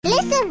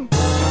Listen!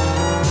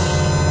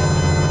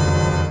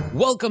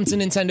 Welcome to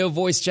Nintendo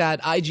Voice Chat,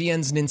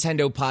 IGN's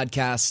Nintendo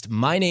podcast.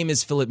 My name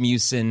is Philip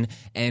Mewson,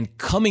 and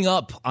coming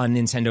up on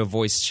Nintendo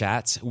Voice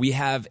Chat, we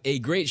have a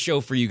great show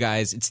for you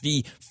guys. It's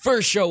the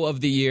first show of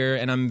the year,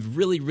 and I'm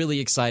really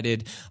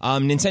excited.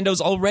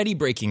 Nintendo's already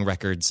breaking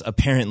records,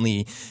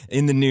 apparently,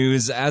 in the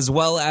news, as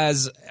well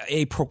as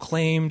a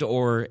proclaimed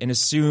or an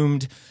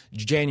assumed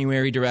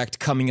January Direct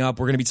coming up.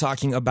 We're going to be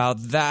talking about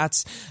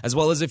that, as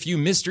well as a few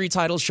mystery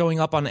titles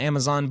showing up on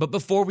Amazon. But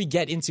before we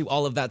get into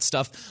all of that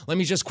stuff, let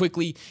me just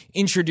quickly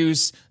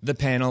introduce the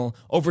panel.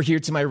 Over here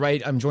to my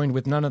right, I'm joined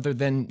with none other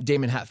than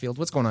Damon Hatfield.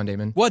 What's going on,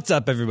 Damon? What's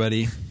up,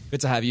 everybody?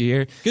 Good to have you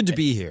here. Good to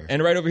be here.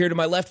 And right over here to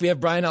my left, we have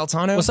Brian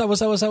Altano. What's up?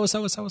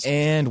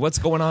 And what's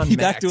going on, He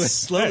Max? back to us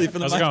slowly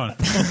from the How's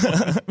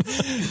it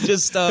going?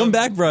 Just Come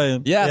back,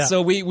 Brian. Yeah,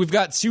 so we've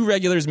got two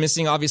regulars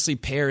missing. Obviously,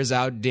 Pear is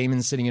out.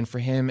 Damon's sitting in for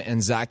him,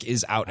 and Zach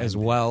is out as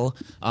well.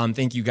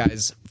 Thank you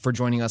guys for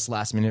joining us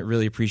last minute.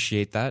 Really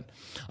appreciate that.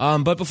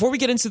 But before we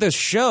get into the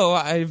show,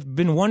 I've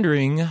been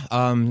wondering,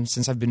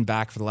 since I've been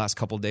back for the last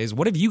couple of days,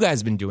 what have you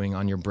guys been doing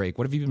on your break?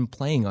 What have you been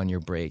playing on your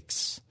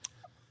breaks?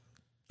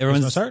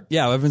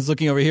 Everyone's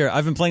looking over here.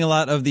 I've been playing a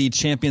lot of the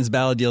Champions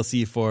Ballad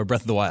DLC for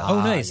Breath of the Wild.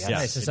 Oh, nice.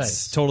 Yes, Nice.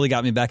 it's totally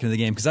got me back into the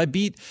game because I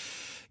beat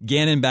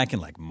Ganon back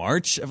in like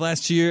March of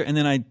last year, and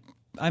then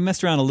I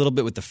messed around a little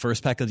bit with the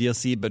first pack of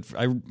DLC, but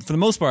for the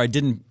most part, I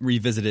didn't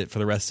revisit it for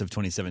the rest of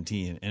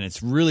 2017. And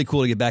it's really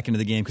cool to get back into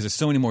the game because there's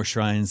so many more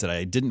shrines that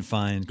I didn't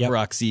find,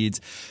 Korok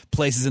seeds,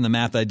 places in the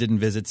map that I didn't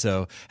visit.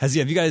 So have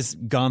you guys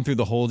gone through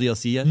the whole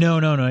DLC yet? No.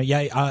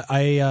 Yeah,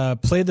 I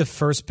played the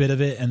first bit of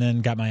it and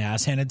then got my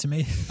ass handed to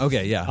me.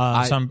 Okay,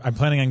 yeah. So I'm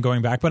planning on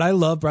going back. But I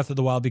love Breath of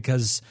the Wild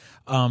because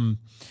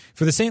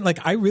for the same,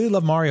 like, I really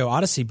love Mario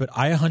Odyssey, but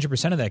I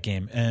 100% of that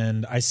game.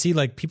 And I see,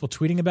 like, people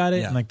tweeting about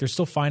it and, like, they're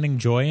still finding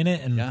joy in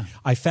it. And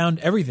I found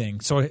everything.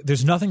 So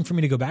there's nothing for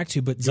me to go back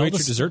to. But You ate your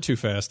dessert too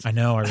fast. I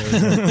know, I really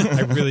did.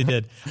 I really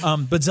did.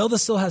 But Zelda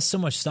still has so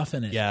much stuff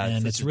in it. Yeah,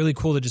 and it's really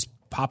cool to just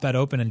pop that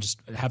open and just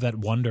have that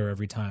wonder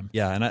every time.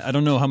 Yeah, and I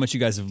don't know how much you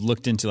guys have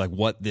looked into like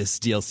what this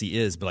DLC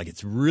is, but like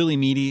it's really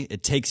meaty.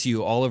 It takes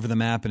you all over the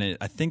map, and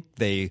I think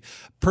they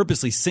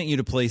purposely sent you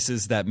to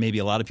places that maybe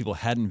a lot of people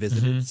hadn't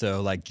visited.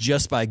 So like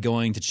just by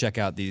going to check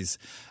out these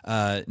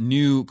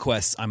new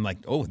quests, I'm like,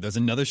 oh, there's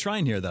another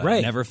shrine here that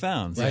I never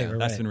found. So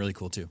that's been really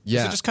cool too. Is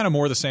it just kind of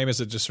more the same? Is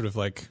it just sort of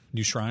like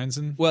new shrines?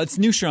 Well, it's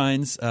new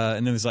shrines, and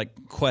then there's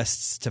like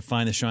quests to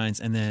find the shrines,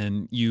 and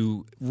then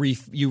you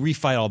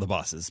refight all the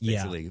bosses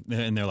basically.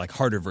 And they're like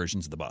harder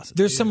versions of the bosses.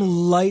 There's some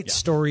light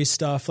story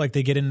stuff, like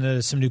they get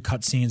into some new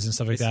cutscenes and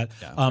stuff like that.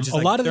 A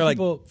lot of the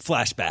people like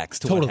flashbacks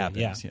to what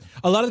happens. Yeah.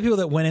 A lot of the people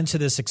that went into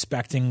this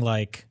expecting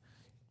like,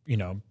 you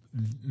know,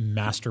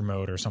 master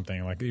mode or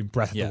something like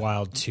Breath of the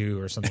Wild 2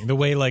 or something. The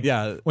way like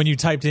when you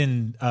typed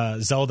in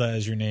Zelda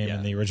as your name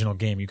in the original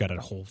game, you got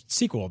a whole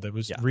sequel that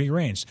was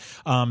rearranged.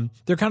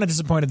 They're kind of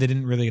disappointed they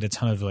didn't really get a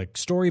ton of like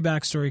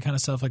backstory kind of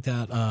stuff like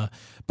that.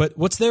 But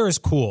what's there is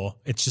cool.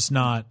 It's just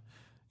not,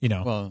 you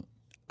know. Well,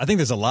 I think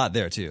there's a lot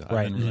there too.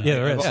 Right.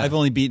 There is. I've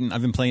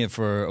been playing it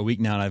for a week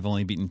now, and I've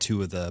only beaten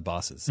 2 of the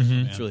bosses.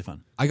 It's really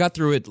fun. I got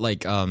through it like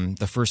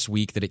the first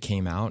week that it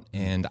came out,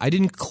 and I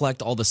didn't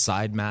collect all the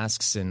side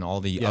masks and all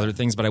the other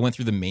things, but I went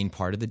through the main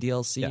part of the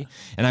DLC. Yeah.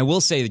 And I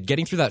will say that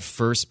getting through that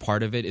first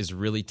part of it is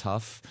really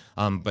tough,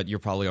 but you're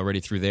probably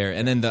already through there.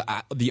 And then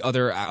the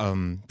other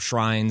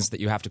shrines that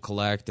you have to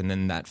collect, and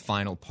then that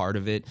final part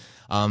of it.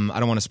 I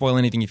don't want to spoil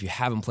anything if you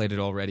haven't played it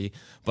already,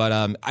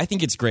 but I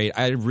think it's great.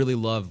 I really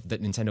love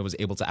that Nintendo was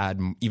able to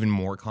add even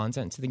more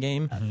content to the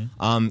game.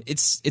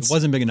 It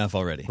wasn't big enough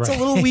already. It's a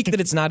little weak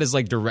that it's not as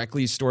like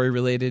directly story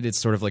related. It's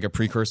sort of like a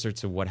precursor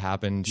to what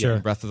happened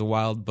in Breath of the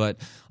Wild, but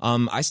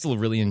I still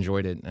really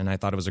enjoyed it, and I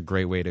thought it was a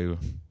great way to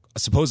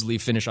supposedly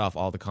finish off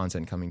all the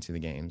content coming to the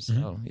games.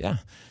 So yeah,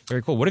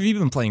 very cool. What have you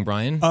been playing,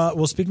 Brian?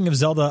 Well, speaking of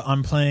Zelda,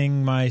 I'm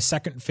playing my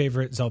second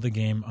favorite Zelda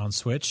game on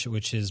Switch,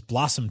 which is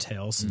Blossom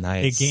Tales.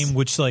 Nice. A game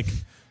which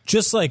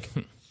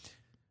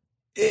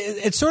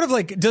it's sort of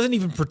like doesn't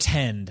even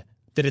pretend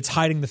that it's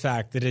hiding the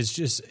fact that it's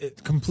just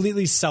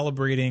completely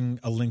celebrating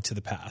A Link to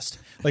the Past.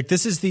 Like,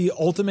 this is the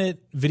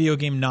ultimate video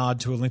game nod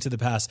to A Link to the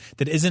Past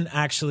that isn't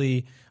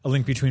actually A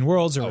Link Between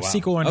Worlds or a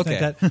sequel or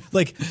anything like that.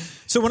 Like,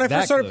 so when I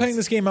first started playing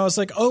this game, I was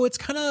like, oh, it's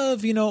kind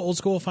of, you know, old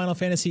school Final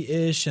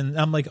Fantasy-ish. And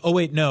I'm like, oh,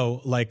 wait, no.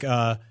 Like,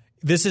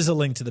 this is A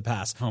Link to the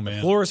Past. Oh, man.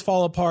 The floors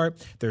fall apart.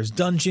 There's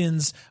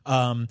dungeons.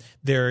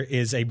 There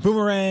is a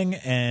boomerang,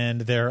 and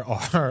there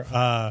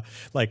are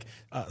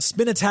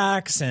spin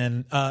attacks,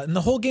 and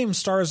the whole game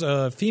stars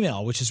a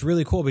female, which is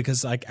really cool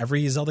because like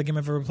every Zelda game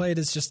I've ever played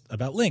is just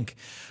about Link.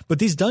 But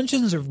these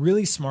dungeons are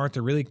really smart.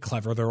 They're really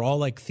clever. They're all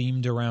like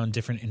themed around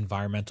different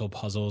environmental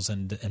puzzles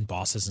and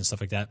bosses and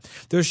stuff like that.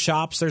 There's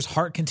shops. There's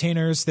heart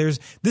containers. This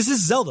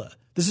is Zelda.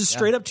 This is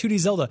straight up 2D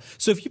Zelda.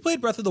 So if you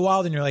played Breath of the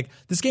Wild and you're like,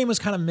 this game was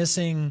kind of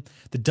missing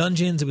the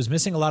dungeons, it was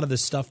missing a lot of the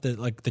stuff that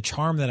like the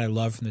charm that I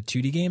love from the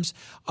 2D games,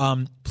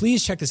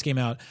 please check this game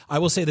out. I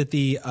will say that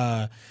the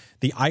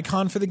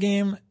icon for the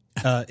game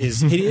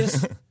is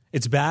hideous.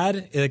 It's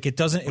bad. Like it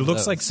doesn't. It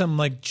looks like some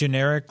like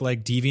generic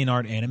like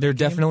DeviantArt anime. They're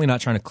game. definitely not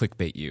trying to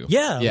clickbait you.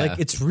 Yeah, like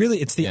it's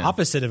the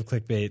opposite of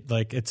clickbait.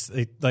 Like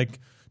like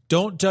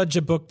don't judge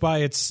a book by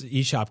its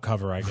eShop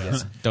cover, I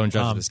guess. Don't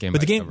judge this game.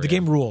 But by the cover,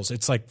 game rules.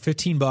 It's like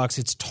 $15.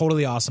 It's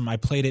totally awesome. I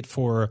played it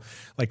for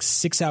like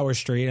 6 hours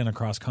straight on a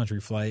cross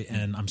country flight,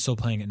 and I'm still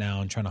playing it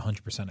now and trying to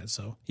 100% it.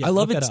 So yeah, I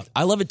love look it. that up.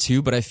 I love it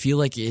too, but I feel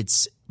like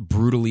it's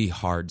brutally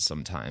hard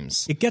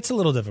sometimes. It gets a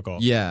little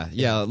difficult. Yeah.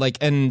 Like,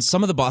 and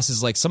some of the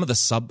bosses, like some of the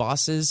sub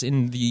bosses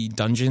in the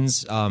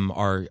dungeons,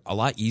 are a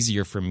lot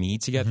easier for me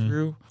to get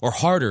through, or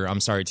harder.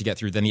 I'm sorry, to get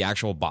through than the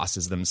actual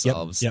bosses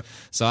themselves. Yep.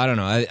 So I don't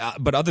know.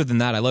 But other than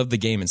that, I love the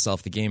game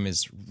itself. The game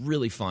is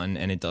really fun,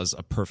 and it does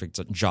a perfect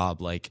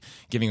job, like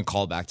giving a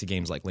callback to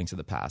games like Link to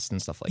the Past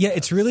and stuff like that. Yeah,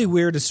 it's really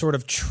weird to sort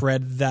of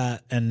tread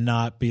that and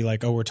not be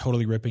like, oh, we're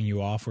totally ripping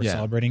you off. We're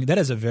celebrating. That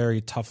is a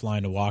very tough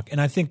line to walk. And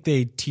I think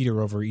they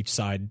teeter over each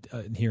side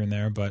here and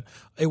there, but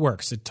it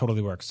works. It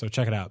totally works. So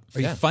check it out. Are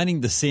you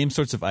finding the same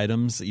sorts of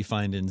items that you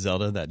find in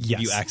Zelda that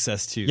give you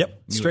access to?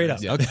 Yep, new straight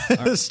up. areas? Okay.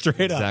 All right.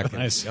 Straight up. Exactly.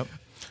 Nice. Yep.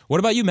 What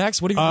about you,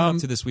 Max? What have you been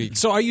up to this week?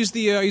 So I used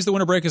the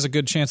winter break as a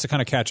good chance to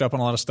kind of catch up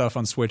on a lot of stuff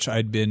on Switch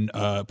I'd been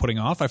putting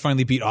off. I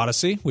finally beat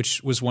Odyssey,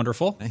 which was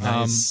wonderful.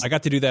 Nice. I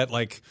got to do that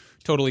like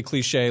totally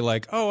cliche,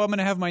 like, oh, I'm going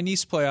to have my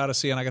niece play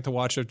Odyssey, and I got to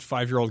watch a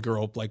 5-year-old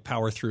girl like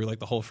power through like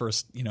the whole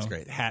first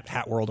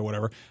hat world or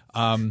whatever.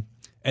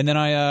 And then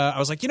I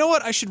was like, you know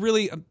what? I should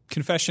really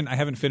confession. I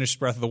haven't finished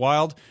Breath of the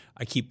Wild.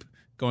 I keep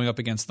going up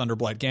against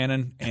Thunderblight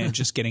Ganon and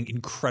just getting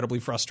incredibly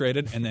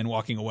frustrated, and then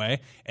walking away,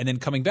 and then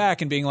coming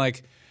back and being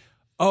like,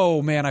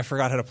 oh man, I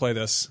forgot how to play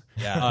this.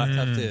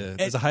 Yeah,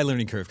 there's a high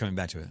learning curve coming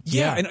back to it.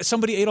 Yeah, and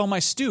somebody ate all my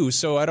stew,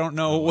 so I don't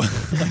know.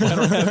 Like, I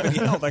don't have any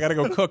help. I got to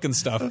go cook and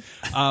stuff.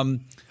 But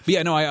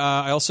yeah, no,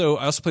 I also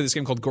play this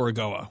game called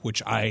Gorogoa,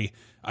 which I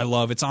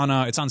love. It's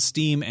on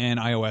Steam and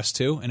iOS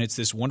too, and it's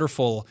this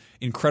wonderful,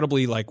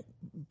 incredibly like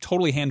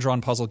totally hand drawn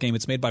puzzle game.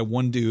 It's made by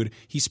one dude.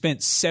 He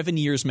spent 7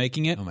 years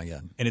making it. Oh my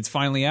God. And it's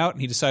finally out,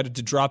 and he decided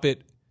to drop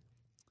it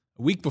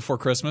a week before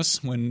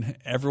Christmas when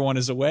everyone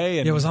is away.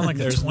 And It was on like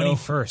the there's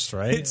 21st,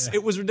 right?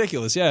 It was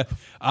ridiculous, yeah.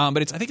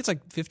 But I think it's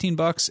like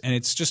 $15, and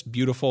it's just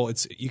beautiful.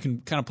 You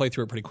can kind of play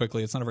through it pretty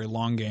quickly. It's not a very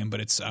long game,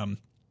 but it's one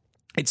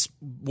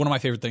of my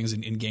favorite things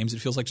in games. It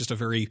feels like just a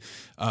very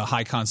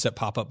high concept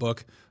pop up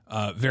book.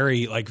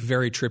 Very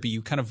trippy.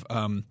 You kind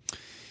of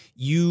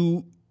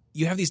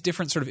you have these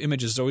different sort of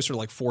images. There's always sort of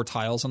like 4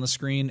 tiles on the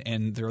screen,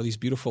 and there are these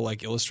beautiful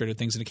like illustrated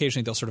things, and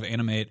occasionally they'll sort of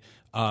animate.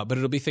 But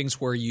it'll be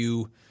things where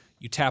you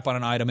tap on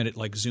an item and it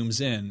like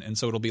zooms in, and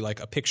so it'll be like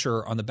a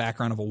picture on the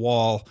background of a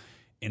wall,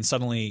 and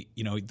suddenly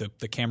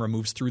the camera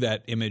moves through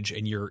that image,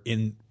 and you're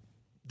in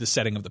the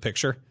setting of the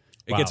picture.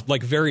 It gets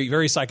like very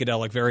very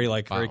psychedelic, very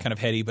kind of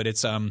heady, but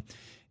it's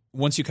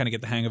once you kind of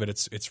get the hang of it,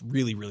 it's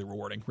really really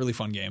rewarding, really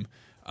fun game,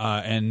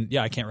 and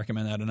yeah, I can't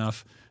recommend that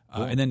enough.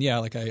 And then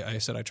like I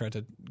said, I tried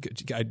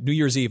to New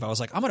Year's Eve. I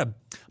was like, I'm gonna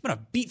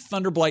beat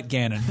Thunderblight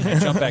Ganon,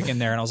 and jump back in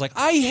there, and I was like,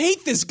 I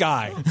hate this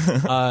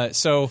guy.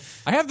 So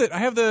I have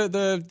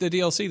the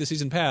DLC, the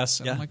season pass.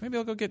 And I'm like, maybe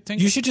I'll go get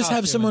Tinker. You should just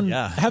have someone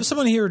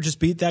here just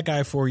beat that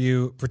guy for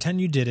you. Pretend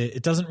you did it.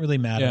 It doesn't really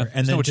matter,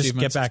 and then just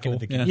get back into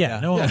the game.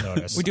 Yeah, no one will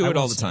notice. We do it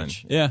all the time.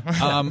 Yeah.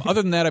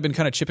 Other than that, I've been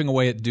kind of chipping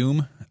away at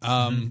Doom,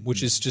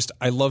 which is just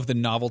I love the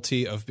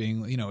novelty of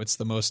being it's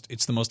the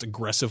most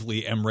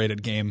aggressively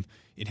M-rated game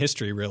in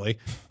history, really,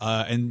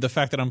 and the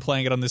fact that I'm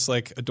playing it on this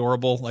like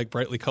adorable, like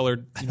brightly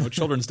colored,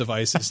 children's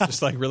device is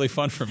just like really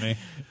fun for me.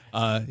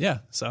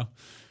 So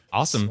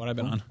awesome. That's what I've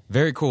been on.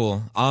 Very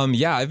cool.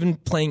 I've been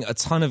playing a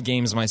ton of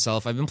games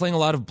myself. I've been playing a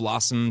lot of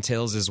Blossom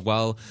Tales as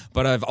well,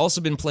 but I've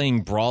also been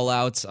playing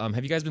Brawlout.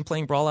 Have you guys been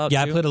playing Brawlout?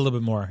 Yeah, too? I played a little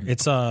bit more.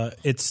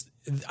 It's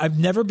I've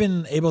never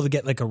been able to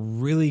get like a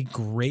really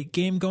great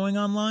game going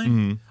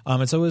online.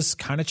 It's always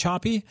kind of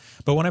choppy,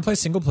 but when I play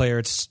single player,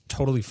 it's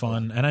totally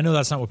fun. And I know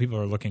that's not what people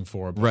are looking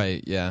for. But,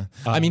 Right, yeah.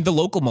 I mean, the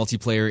local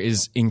multiplayer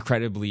is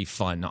incredibly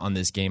fun on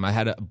this game. I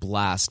had a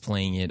blast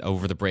playing it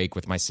over the break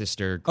with my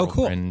sister,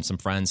 girlfriend, and some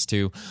friends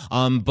too.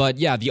 But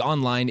yeah, the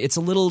online, it's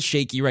a little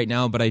shaky right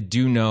now, but I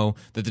do know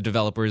that the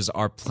developers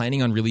are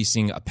planning on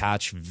releasing a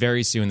patch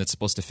very soon that's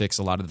supposed to fix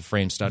a lot of the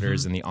frame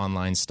stutters and the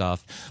online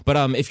stuff. But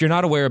if you're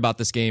not aware about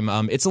this game,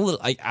 it's a little,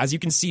 as you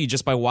can see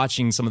just by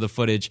watching some of the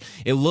footage,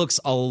 it looks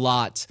a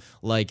lot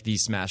like the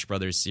Smash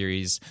Brothers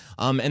series.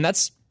 And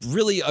that's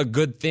really a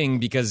good thing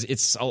because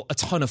it's a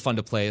ton of fun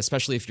to play,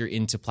 especially if you're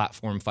into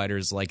platform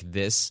fighters like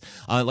this.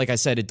 Like I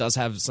said, it does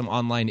have some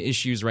online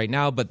issues right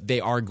now, but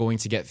they are going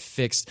to get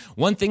fixed.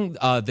 One thing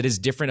that is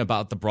different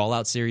about the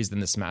Brawlout series than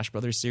the Smash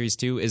Brothers series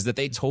too is that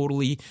they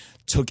totally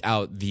took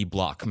out the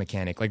block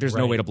mechanic. Like there's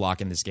no way to block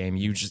in this game.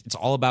 It's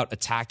all about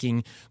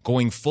attacking,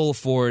 going full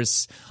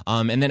force,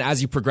 and then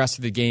as you progress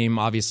through the game,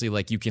 obviously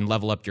like you can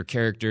level up your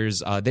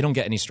characters. They don't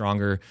get any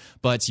stronger,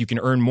 but you can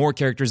earn more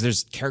characters.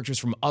 There's characters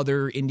from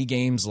other indie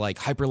games games like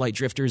Hyper Light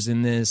Drifter's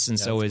in this, and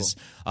so is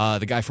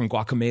the guy from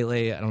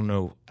Guacamelee. I don't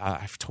know.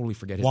 I totally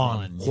forget his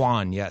name.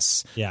 Juan,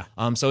 yes. Yeah.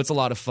 So it's a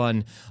lot of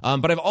fun.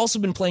 But I've also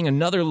been playing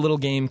another little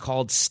game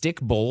called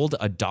Stick Bold,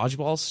 a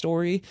dodgeball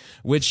story,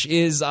 which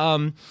is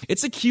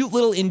it's a cute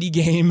little indie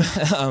game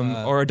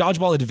or a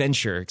dodgeball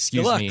adventure.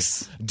 Excuse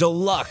Deluxe. me,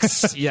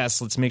 Deluxe.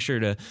 Yes, let's make sure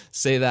to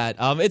say that.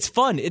 It's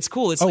fun. It's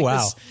cool. It's Oh, like wow.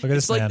 this, Look at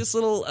it's this like man. this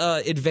little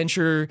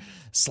adventure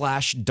 /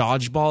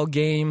 dodgeball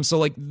game. So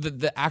like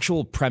the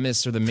actual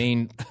premise or the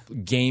main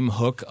game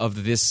hook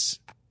of this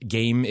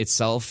game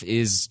itself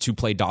is to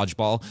play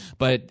dodgeball,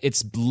 but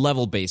it's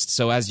level based.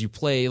 So as you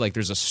play, like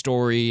there's a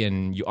story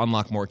and you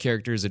unlock more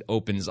characters, it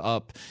opens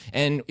up.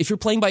 And if you're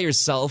playing by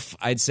yourself,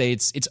 I'd say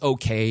it's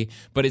okay,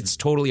 but it's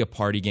totally a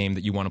party game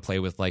that you want to play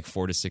with like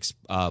 4 to 6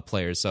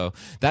 players. So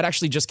that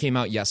actually just came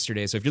out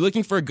yesterday. So if you're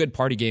looking for a good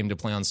party game to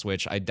play on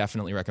Switch, I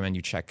definitely recommend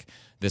you check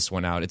this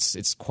one out.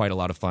 It's quite a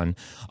lot of fun.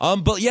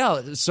 But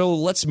yeah, so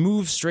let's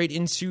move straight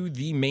into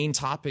the main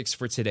topics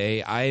for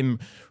today. I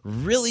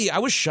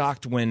was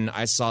shocked when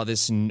I saw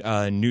this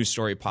news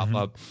story pop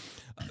up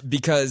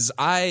because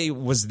I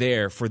was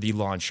there for the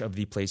launch of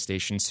the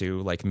PlayStation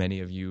 2, like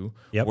many of you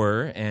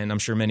were, and I'm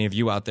sure many of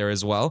you out there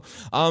as well.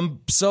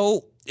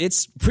 So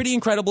it's pretty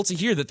incredible to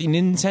hear that the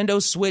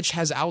Nintendo Switch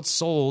has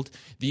outsold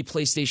the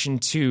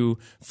PlayStation 2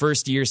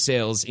 first-year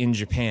sales in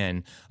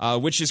Japan,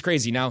 which is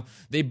crazy. Now,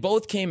 they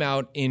both came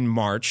out in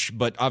March,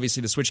 but obviously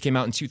the Switch came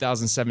out in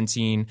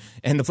 2017,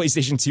 and the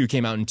PlayStation 2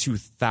 came out in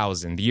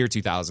 2000, the year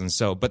 2000.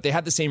 So, but they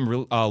had the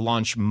same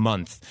launch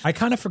month. I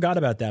kind of forgot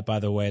about that, by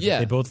the way. That Yeah.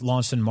 They both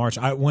launched in March.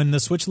 When the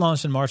Switch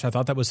launched in March, I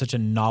thought that was such a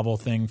novel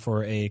thing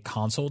for a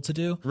console to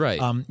do. Right.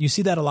 You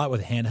see that a lot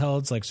with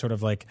handhelds, like sort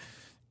of like,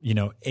 you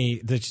know,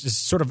 the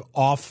just sort of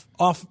off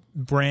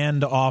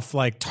brand,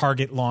 like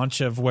target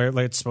launch of where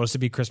like, it's supposed to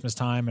be Christmas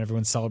time and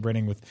everyone's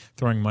celebrating with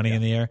throwing money in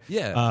the air.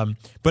 Yeah.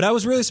 But I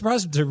was really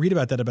surprised to read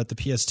about that, about the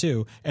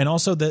PS2, and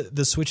also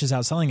the Switch is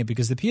outselling it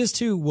because the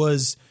PS2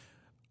 was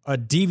a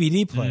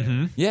DVD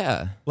player.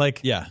 Yeah. Like,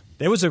 Yeah.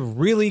 it was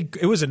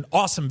an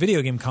awesome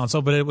video game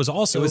console, but it was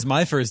also It was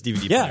my first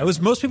DVD yeah, player. it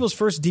was most people's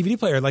first DVD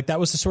player. Like that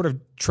was the sort of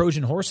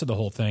Trojan horse of the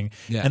whole thing.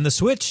 Yeah. And the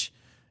Switch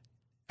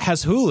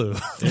has Hulu.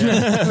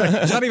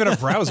 It's not even a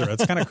browser.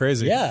 It's kind of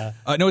crazy. Yeah.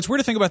 No, it's weird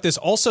to think about this.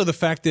 Also, the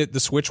fact that the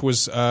Switch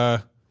was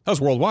that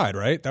was worldwide,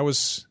 right? That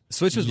was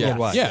Switch was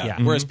worldwide.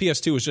 yeah. Whereas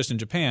PS2 was just in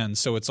Japan,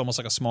 so it's almost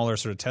like a smaller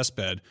sort of test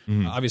bed.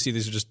 Obviously,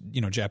 these are just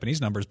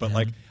Japanese numbers, but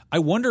like I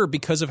wonder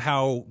because of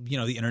how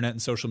the internet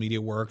and social media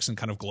works and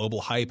kind of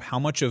global hype, how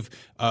much of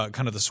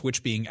kind of the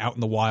Switch being out in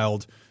the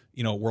wild,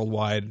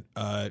 worldwide,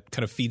 kind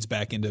of feeds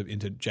back into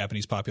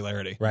Japanese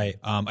popularity. Right.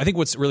 I think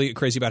what's really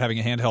crazy about having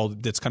a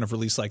handheld that's kind of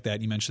released like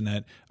that, you mentioned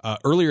that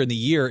earlier in the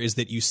year, is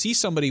that you see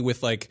somebody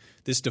with like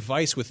this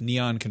device with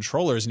neon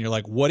controllers, and you're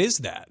like, what is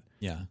that?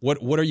 Yeah.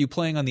 What are you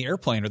playing on the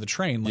airplane or the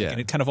train? Like, Yeah. and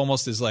it kind of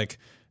almost is like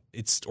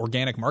it's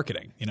organic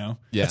marketing, Yeah.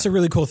 That's a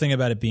really cool thing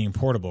about it being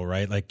portable,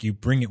 right? Like you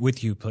bring it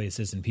with you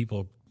places and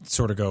people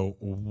sort of go,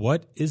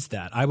 what is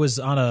that? I was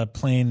on a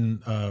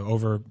plane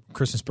over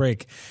Christmas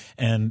break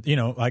and,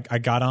 like I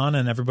got on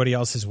and everybody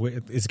else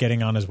is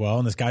getting on as well.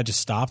 And this guy just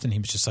stopped and he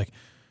was just like,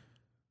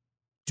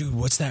 dude,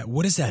 what's that?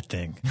 What is that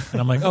thing? And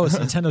I'm like, oh, it's a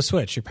Nintendo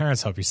Switch. Your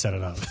parents help you set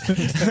it up.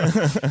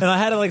 And I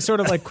had to like sort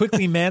of like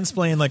quickly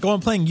mansplain, like, oh, I'm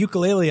playing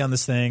ukulele on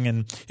this thing,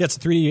 and yeah, it's a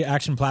 3D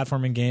action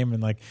platforming game,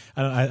 and like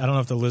I don't know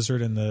if the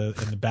lizard and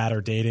the bat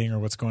are dating or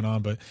what's going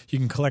on, but you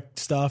can collect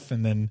stuff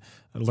and then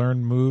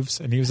learn moves.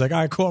 And he was like, all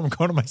right, cool, I'm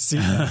going to my seat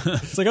now.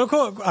 It's like, oh,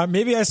 cool.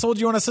 Maybe I sold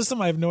you on a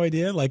system. I have no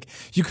idea. Like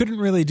you couldn't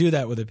really do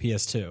that with a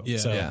PS2. Yeah.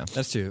 So, Yeah.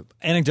 That's true.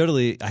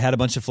 Anecdotally, I had a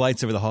bunch of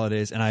flights over the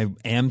holidays, and I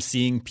am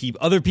seeing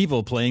other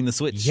people playing the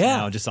Switch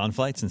now, just on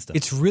flights and stuff.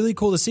 It's really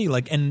cool to see.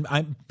 Like, and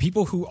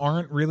people who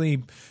aren't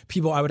really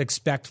people I would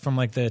expect from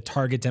like the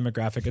target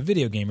demographic of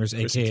video gamers,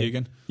 Chrissy aka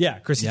Teigen. Yeah,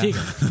 Chrissy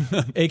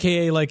Teigen,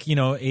 aka like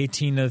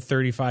 18 to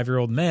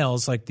 35-year-old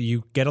males. Like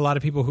you get a lot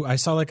of people who I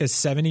saw like a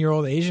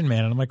 70-year-old Asian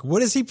man, and I'm like,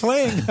 what is he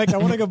playing? Like I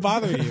want to go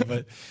bother you,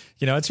 but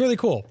it's really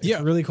cool.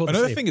 It's really cool.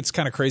 Another to see. thing that's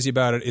kind of crazy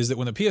about it is that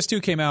when the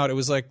PS2 came out, it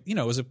was like,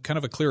 it was a kind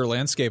of a clearer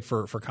landscape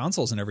for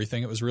consoles and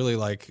everything. It was really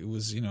like, it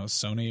was,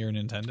 Sony or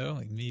Nintendo,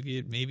 like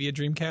maybe a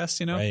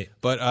Dreamcast, Right.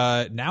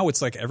 But now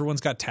it's like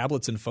everyone's got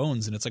tablets and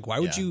phones, and it's like, why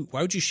would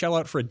you shell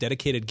out for a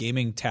dedicated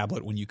gaming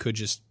tablet when you could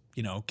just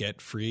get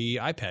free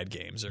iPad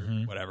games or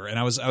whatever? And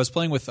I was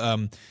playing with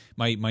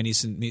my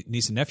niece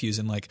and nephews,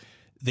 and like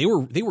they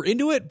were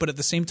into it, but at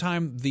the same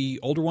time,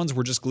 the older ones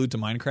were just glued to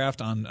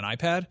Minecraft on an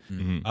iPad.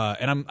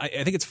 And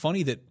I think it's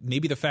funny that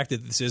maybe the fact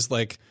that this is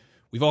like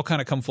we've all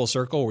kind of come full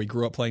circle. Where we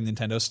grew up playing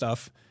Nintendo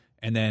stuff,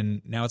 and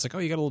then now it's like, oh,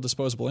 you got a little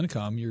disposable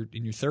income. You're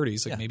in your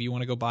 30s, like maybe you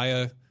want to go buy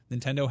a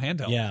Nintendo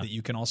handheld that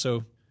you can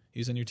also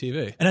use on your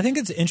TV. And I think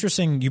it's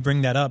interesting you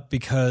bring that up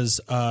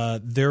because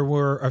there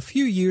were a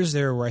few years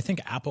there where I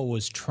think Apple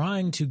was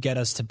trying to get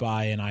us to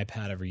buy an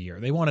iPad every year.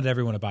 They wanted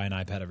everyone to buy an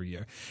iPad every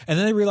year. And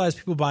then they realized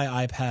people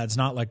buy iPads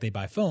not like they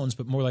buy phones,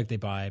 but more like they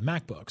buy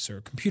MacBooks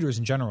or computers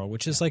in general,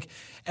 which is like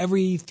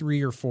every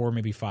 3 or 4,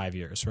 maybe 5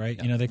 years,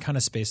 right? You know, they kind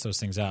of space those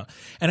things out.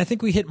 And I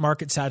think we hit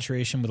market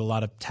saturation with a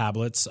lot of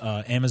tablets.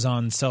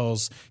 Amazon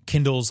sells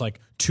Kindles like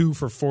 2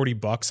 for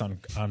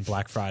 $40 on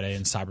Black Friday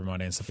and Cyber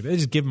Monday and stuff like that. They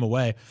just give them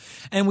away.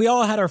 And we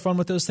all had our fun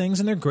with those things,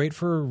 and they're great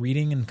for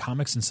reading and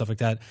comics and stuff like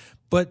that.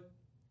 But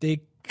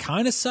they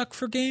kind of suck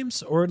for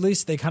games, or at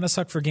least they kind of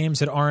suck for games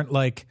that aren't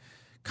like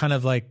kind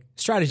of like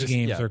strategy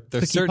games or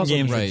there's clicky certain puzzle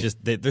games games.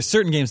 there's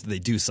certain games that they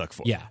do suck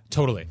for. Yeah,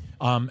 totally.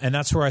 And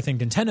that's where I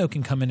think Nintendo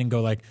can come in and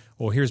go like,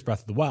 well, here's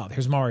Breath of the Wild,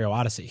 here's Mario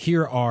Odyssey,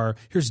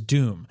 here's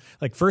Doom.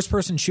 Like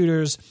first-person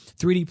shooters,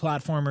 3D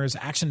platformers,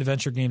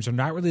 action-adventure games are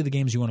not really the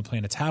games you want to play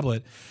on a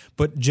tablet.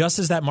 But just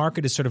as that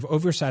market is sort of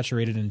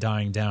oversaturated and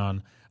dying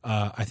down,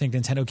 I think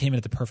Nintendo came in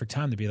at the perfect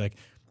time to be like,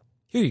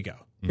 here you go.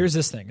 Here's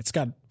this thing. It's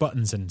got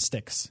buttons and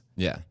sticks.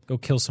 Yeah. Go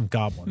kill some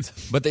goblins.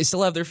 But they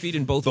still have their feet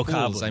in both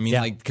pools. I mean,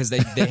 Yeah. like, because they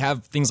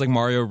have things like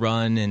Mario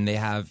Run and they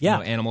have Yeah.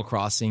 you know, Animal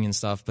Crossing and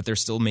stuff, but they're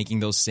still making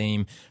those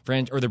same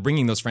or they're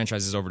bringing those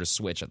franchises over to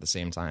Switch at the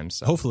same time.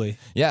 So Hopefully.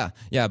 yeah.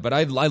 But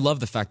I love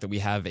the fact that we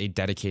have a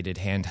dedicated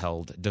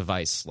handheld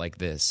device like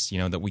this, you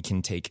know, that we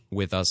can take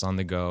with us on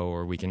the go,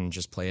 or we can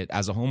just play it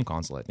as a home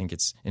console. I think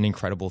it's an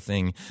incredible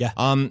thing. Yeah.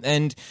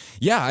 And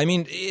yeah, I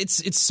mean,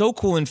 it's so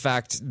cool. In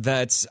fact,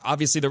 that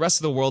obviously the rest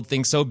of the world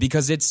thinks so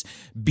because it's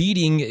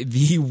beating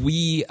the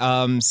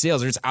Wii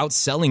sales, or it's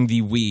outselling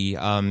the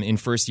Wii in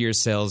first year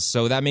sales.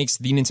 So that makes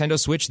the Nintendo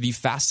Switch the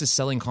fastest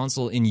selling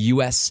console in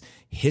U.S.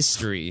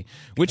 history,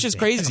 which is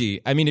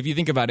crazy. I mean, if you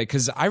think about it,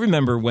 because I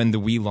remember when the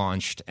Wii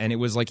launched and it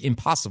was like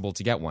impossible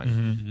to get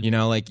one. You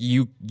know, like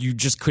you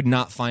just could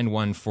not find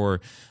one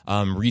for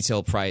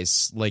retail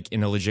price, like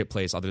in a legit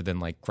place other than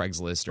like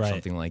Craigslist or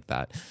something like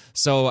that.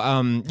 So,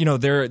 you know,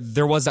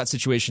 there was that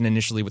situation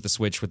initially with the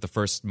Switch with the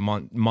first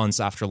months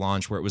after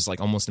launch where it was like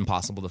almost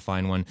impossible to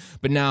find one.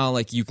 But now,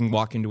 like, you can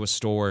walk into a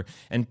store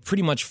and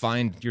pretty much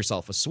find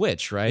yourself a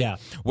Switch, right? Yeah.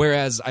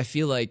 Whereas I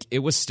feel like it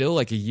was still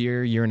like a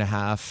year and a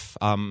half,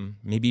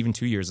 maybe even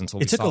 2 years until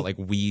we saw like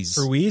Wii's.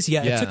 For Wii's?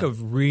 Yeah, it took a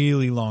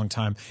really long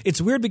time.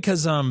 It's weird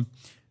because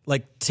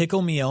like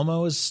Tickle Me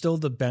Elmo is still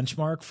the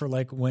benchmark for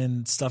like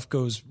when stuff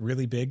goes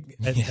really big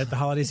at the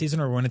holiday season,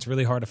 or when it's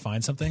really hard to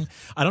find something.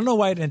 I don't know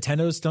why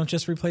Nintendo's don't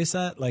just replace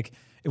that. Like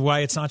why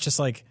it's not just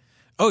like,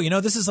 oh, you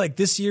know, this is like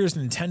this year's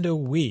Nintendo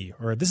Wii,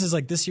 or this is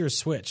like this year's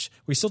Switch.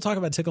 We still talk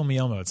about Tickle Me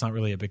Elmo. It's not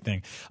really a big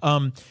thing.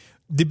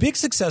 The big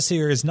success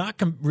here is not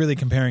really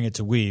comparing it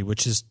to Wii,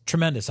 which is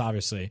tremendous,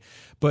 obviously,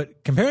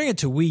 but comparing it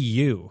to Wii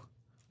U,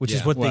 which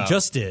is what they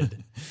just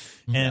did.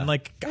 And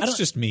like, That's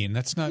just mean.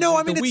 That's not. No,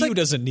 I mean, the it's Wii U like-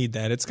 doesn't need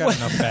that. It's got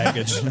enough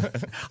baggage.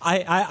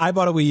 I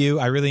bought a Wii U.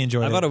 I really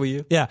enjoyed it. I bought a Wii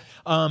U. Yeah.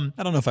 I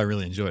don't know if I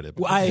really enjoyed it.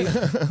 But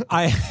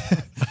I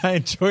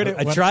enjoyed it.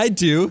 I tried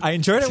to. I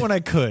enjoyed it when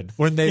I could,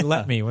 when they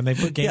let me, when they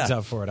put games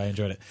out for it. I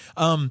enjoyed it.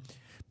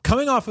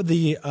 Coming off of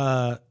the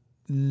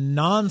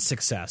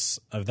non-success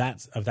of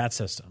that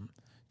system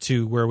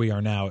to where we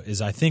are now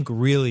is, I think,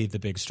 really the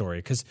big story,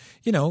 because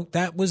you know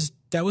that was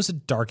a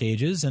dark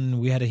ages, and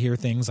we had to hear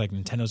things like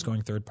Nintendo's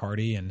going third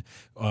party, and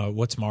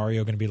what's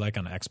Mario going to be like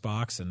on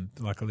Xbox, and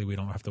luckily we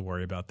don't have to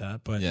worry about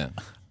that. But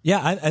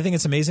I think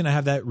it's amazing to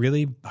have that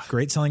really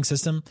great selling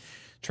system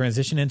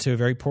transition into a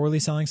very poorly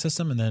selling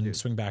system and then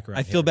swing back around.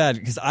 I feel bad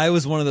because I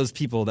was one of those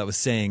people that was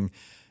saying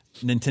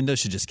Nintendo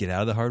should just get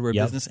out of the hardware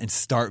business and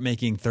start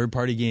making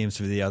third-party games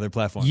for the other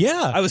platforms.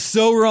 Yeah. I was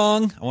so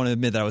wrong. I want to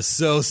admit that I was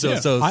so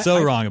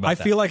wrong about that. I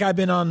feel like I've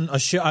been on a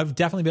show. I've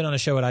definitely been on a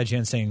show at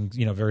IGN saying,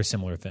 you know, very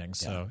similar things.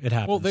 So it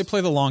happens. Well, they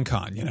play the long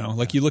con, you know.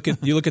 Like you look at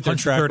their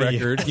track 130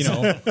 record, you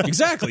know.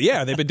 Exactly.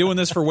 Yeah, they've been doing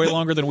this for way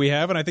longer than we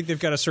have, and I think they've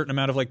got a certain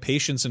amount of like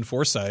patience and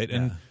foresight.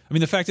 And I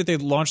mean, the fact that they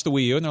launched the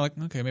Wii U and they're like,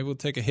 okay, maybe we'll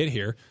take a hit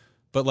here.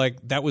 But like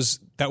that was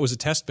a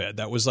test bed.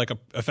 That was like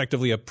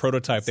effectively a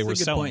prototype they were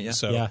selling. Point, yeah.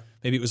 So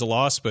maybe it was a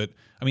loss. But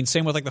I mean,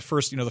 same with like the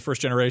first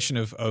generation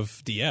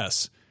of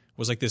DS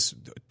was like this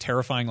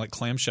terrifying like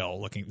clamshell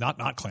looking,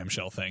 not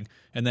clamshell thing.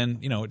 And then,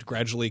 you know, it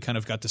gradually kind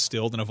of got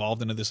distilled and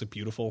evolved into this like,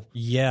 beautiful.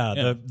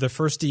 Yeah. The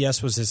first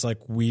DS was this like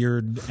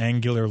weird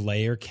angular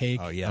layer cake.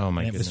 Oh yeah. Oh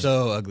my It goodness. was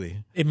so ugly.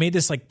 It made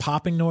this like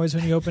popping noise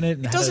when you open it.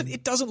 And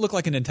It doesn't look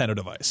like a Nintendo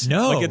device.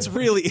 No. Like it's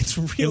really it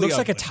looks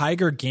like a ugly.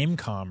 Tiger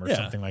Gamecom or Yeah.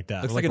 something like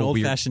that. Looks like an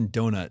old-fashioned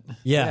donut.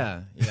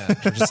 Yeah. Yeah.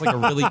 Or just like a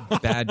really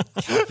bad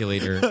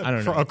calculator. I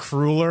don't know. A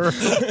crueler.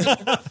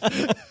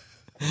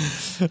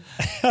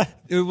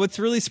 What's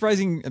really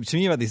surprising to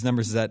me about these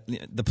numbers is that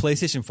the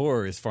PlayStation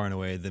 4 is far and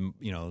away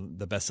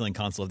the best-selling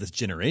console of this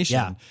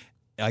generation.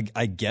 Yeah.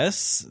 I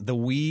guess the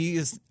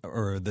Wii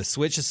or the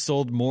Switch has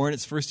sold more in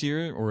its first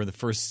year or the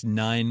first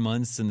 9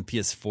 months than the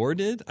PS4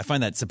 did. I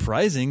find that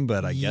surprising,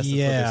 but I guess that's what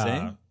they're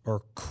saying.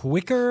 or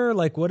quicker?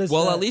 Like, what is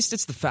Well, that? at least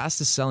it's the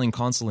fastest selling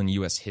console in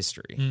U.S.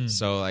 history.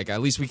 So, like,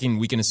 at least we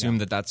can assume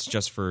that that's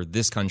just for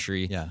this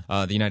country,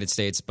 the United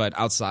States. But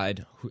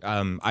outside,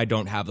 I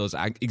don't have those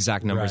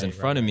exact numbers in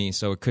front of me,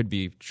 so it could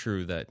be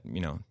true that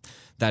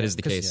that is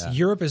the case.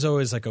 Europe is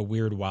always like a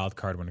weird wild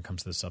card when it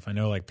comes to this stuff. I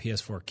know like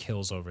PS4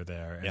 kills over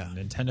there, and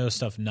Nintendo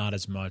stuff not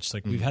as much.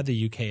 Like we've had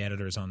the UK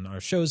editors on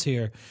our shows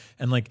here,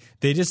 and like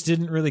they just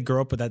didn't really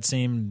grow up with that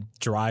same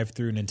drive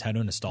through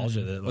Nintendo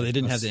nostalgia. That, like, Well, they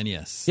didn't have the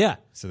NES. Yeah.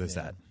 So there's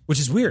that. Which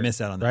is weird.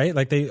 Miss out on that. Right?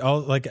 Like they all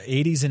like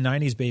 80s and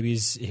 90s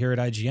babies here at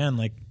IGN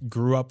like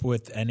grew up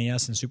with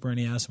NES and Super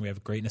NES, and we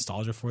have great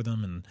nostalgia for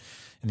them. And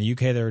in the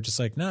UK, they were just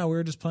like, no, we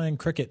were just playing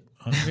cricket.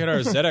 We had our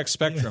ZX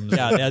Spectrums.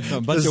 Yeah, they had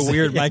a bunch of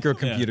weird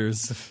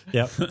microcomputers.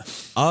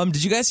 Yep.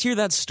 Did you guys hear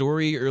that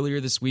story earlier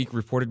this week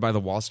reported by the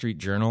Wall Street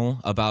Journal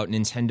about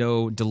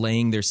Nintendo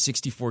delaying their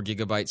 64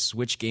 gigabyte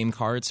Switch game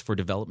cards for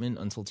development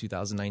until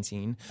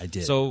 2019? I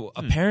did. So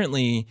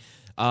apparently,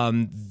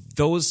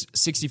 those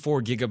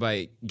 64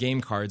 gigabyte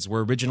game cards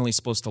were originally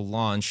supposed to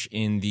launch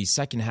in the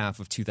second half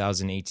of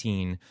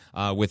 2018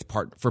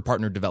 for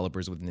partner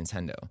developers with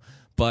Nintendo.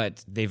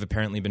 But they've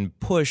apparently been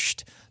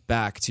pushed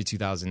back to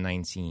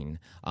 2019.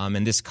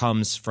 And this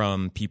comes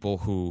from people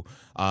who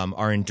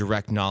are in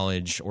direct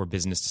knowledge or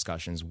business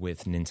discussions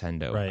with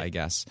Nintendo, Right. I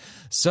guess.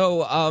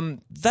 So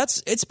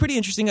it's pretty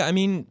interesting. I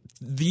mean,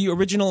 the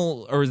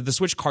original or the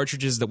Switch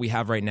cartridges that we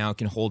have right now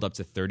can hold up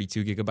to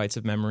 32 gigabytes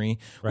of memory,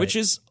 which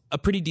is a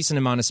pretty decent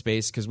amount of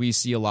space because we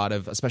see a lot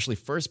of, especially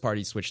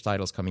first-party Switch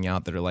titles coming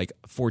out that are like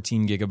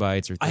 14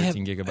 gigabytes or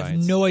 13 gigabytes. I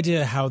have no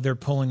idea how they're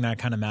pulling that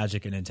kind of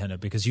magic in Nintendo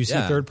because you see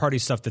third-party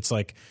stuff that's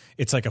like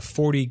it's like a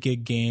 40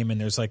 gig game and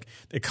there's like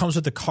it comes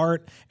with the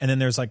cart and then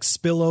there's like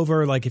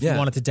spillover. Like if you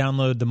wanted to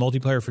download the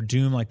multiplayer for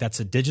Doom, like that's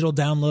a digital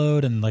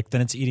download and like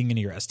then it's eating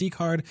into your SD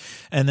card.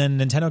 And then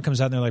Nintendo comes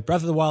out and they're like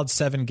Breath of the Wild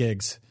 7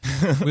 gigs.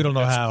 We don't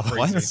know how.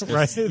 What?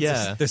 Right?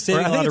 Yeah. They're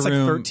saving I a think lot it's of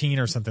room. like 13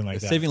 or something like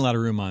that. Saving a lot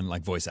of room on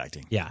like voice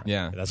acting.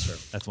 Yeah, that's true.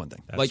 That's one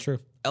thing. That's like true.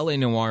 LA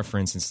Noire, for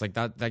instance, like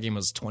that game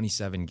was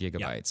 27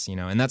 gigabytes,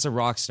 and that's a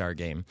Rockstar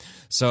game.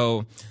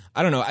 So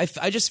I don't know.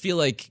 I just feel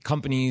like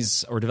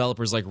companies or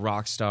developers like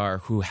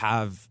Rockstar who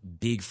have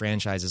big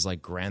franchises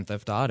like Grand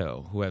Theft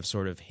Auto, who have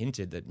sort of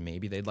hinted that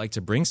maybe they'd like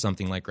to bring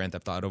something like Grand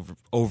Theft Auto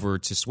over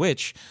to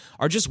Switch,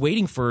 are just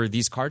waiting for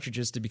these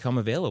cartridges to become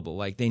available.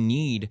 Like they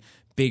need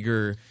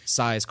bigger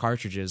size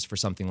cartridges for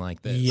something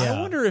like this. Yeah.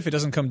 I wonder if it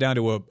doesn't come down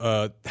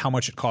to how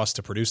much it costs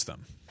to produce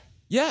them.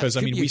 Yeah, Because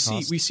I mean, we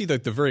we see the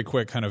very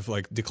quick kind of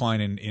like decline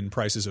in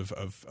prices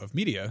of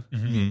media. I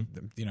mean,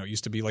 it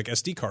used to be like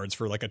SD cards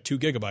for like a 2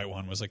 gigabyte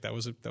one was like that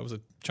was a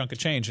chunk of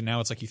change, and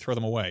now it's like you throw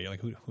them away. You're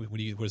like, what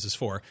is this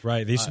for?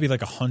 Right. They used to be like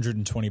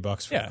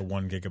 $120 for like a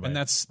 1 gigabyte. And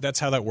that's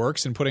how that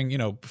works. And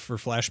putting for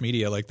flash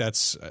media like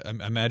that's I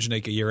imagine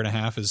like a year and a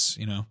half is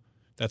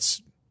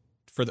that's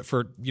for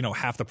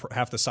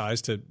half the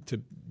size to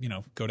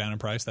go down in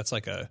price. That's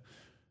like that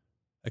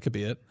could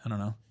be it. I don't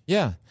know.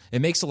 Yeah,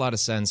 it makes a lot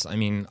of sense. I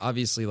mean,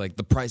 obviously, like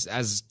the price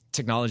as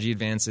technology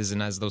advances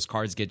and as those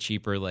cards get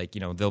cheaper, like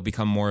they'll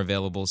become more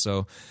available.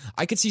 So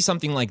I could see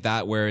something like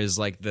that, whereas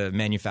like the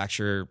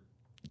manufacturer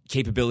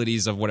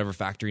capabilities of whatever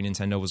factory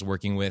Nintendo was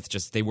working with,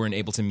 just they weren't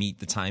able to meet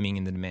the timing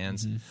and the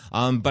demands.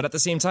 But at the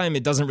same time,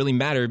 it doesn't really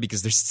matter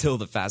because they're still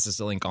the fastest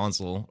selling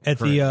console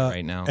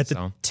right now. At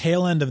the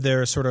tail end of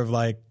their sort of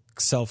like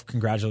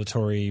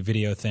self-congratulatory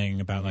video thing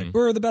about like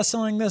we're the best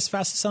selling this,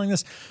 fastest selling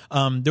this.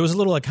 There was a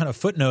little like kind of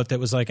footnote that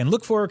was like, and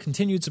look for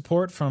continued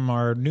support from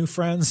our new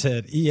friends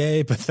at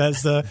EA,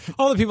 Bethesda,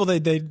 all the people they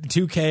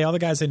 2K, all the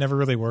guys they never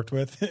really worked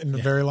with in a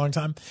very long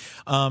time.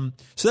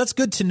 So that's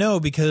good to know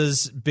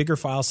because bigger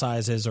file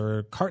sizes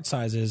or cart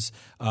sizes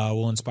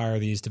will inspire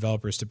these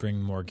developers to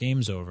bring more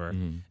games over.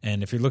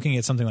 And if you're looking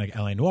at something like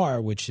LA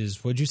Noire, which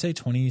is, what'd you say,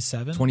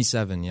 27?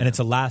 27, yeah. And it's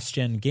a last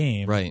gen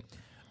game. Right.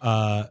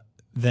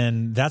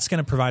 Then that's going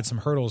to provide some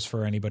hurdles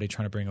for anybody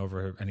trying to bring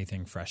over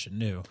anything fresh and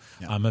new.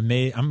 I'm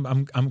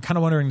kind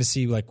of wondering to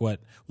see like what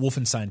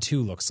Wolfenstein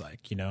 2 looks like,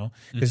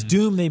 because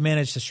Doom they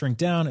managed to shrink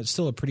down. It's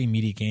still a pretty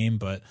meaty game,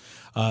 but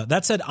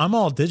that said, I'm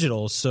all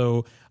digital,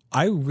 so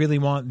I really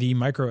want the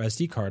micro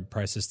SD card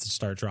prices to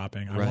start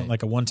dropping. I want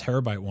like a 1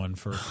 terabyte one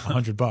for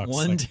 $100.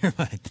 1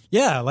 terabyte.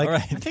 Yeah, like I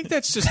think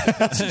that's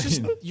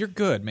just you're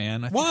good,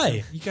 man.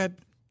 Why? You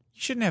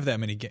shouldn't have that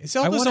many games.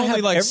 Zelda's wanna only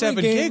have like every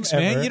 7 game gigs,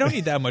 ever. man. You don't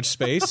need that much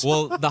space.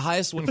 Well, the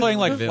highest one Playing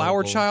like available.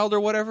 Flower Child or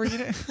whatever.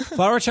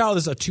 Flower Child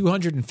is a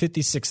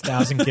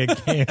 256,000 gig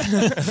game.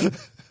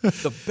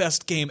 The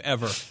best game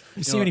ever.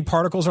 You see how many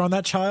particles are on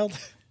that child?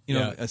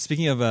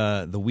 Speaking of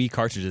the Wii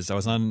cartridges, I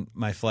was on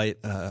my flight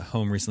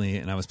home recently,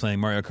 and I was playing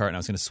Mario Kart, and I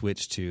was going to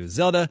switch to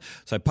Zelda.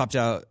 So I popped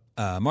out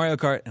Mario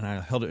Kart, and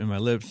I held it in my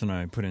lips, and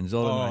I put in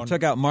Zelda, and I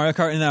took out Mario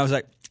Kart, and I was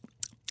like,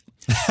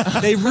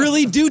 They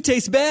really do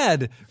taste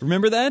bad.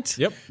 Remember that?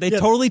 Yep. They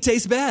totally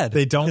taste bad.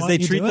 They don't because want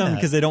they you treat doing them that.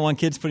 because they don't want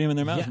kids putting them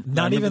in their mouth.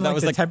 Not even that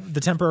like was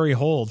the temporary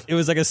hold. It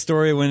was like a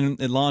story when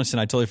it launched, and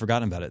I totally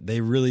forgotten about it.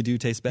 They really do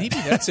taste bad. Maybe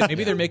that's it.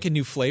 Maybe they're making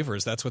new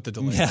flavors. That's what the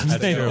delay Yeah, is.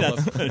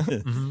 that's what it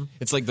is.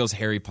 It's like those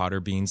Harry Potter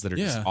beans that are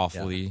just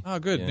awfully. Oh,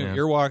 good. Yeah.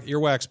 New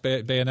earwax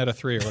Bayonetta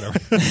 3 or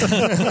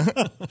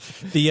whatever.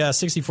 The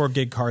 64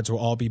 gig cards will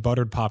all be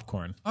buttered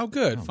popcorn. Oh,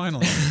 good.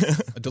 Finally.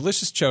 A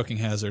delicious choking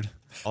hazard.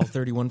 All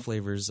 31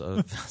 flavors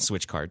of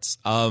Switch cards.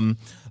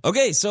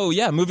 Okay, so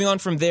yeah, moving on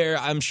from there,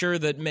 I'm sure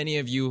that many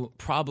of you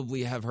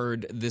probably have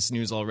heard this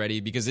news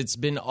already because it's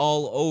been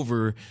all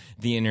over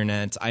the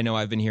internet. I know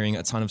I've been hearing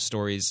a ton of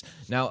stories.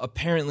 Now,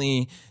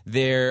 apparently,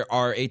 there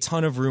are a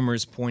ton of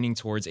rumors pointing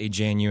towards a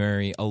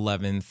January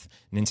 11th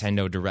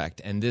Nintendo Direct.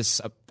 And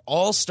this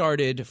all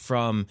started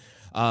from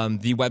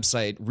the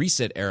website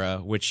Reset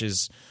Era, which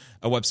is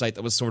a website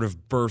that was sort of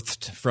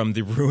birthed from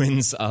the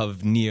ruins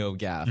of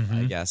NeoGAF,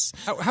 I guess.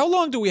 How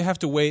long do we have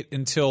to wait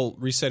until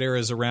Reset Era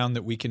is around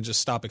that we can just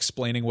stop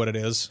explaining what it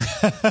is?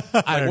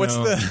 I don't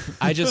know.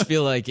 I just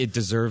feel like it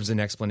deserves an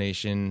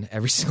explanation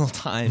every single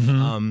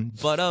time.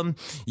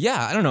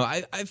 Yeah, I don't know.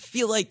 I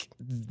feel like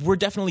we're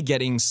definitely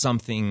getting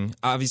something.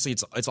 Obviously,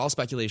 it's all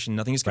speculation.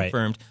 Nothing is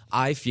confirmed.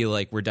 Right. I feel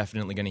like we're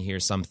definitely going to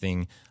hear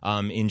something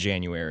in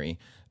January,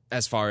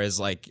 as far as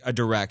like a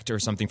direct or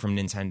something from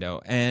Nintendo.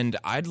 And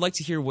I'd like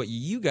to hear what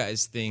you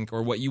guys think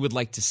or what you would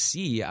like to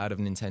see out of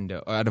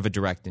Nintendo, out of a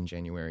direct in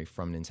January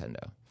from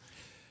Nintendo.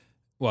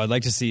 Well, I'd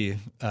like to see,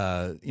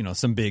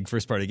 some big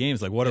first-party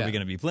games. Like, what are we going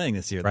to be playing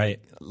this year? Right.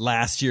 Like,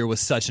 last year was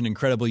such an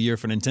incredible year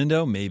for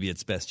Nintendo. Maybe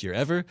its best year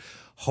ever.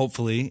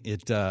 Hopefully,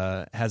 it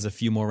has a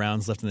few more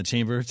rounds left in the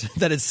chamber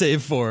that it's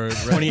saved for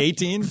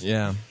 2018.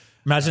 Yeah.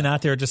 Imagine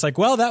out there just like,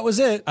 well, that was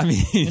it. I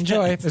mean,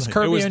 enjoy. There's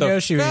Kirby It was and the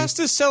Yoshi.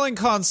 fastest selling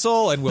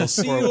console, and we'll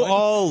see you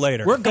all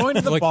later. We're going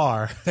to the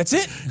bar. That's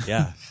it.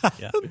 Yeah.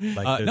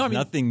 Like, there's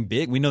nothing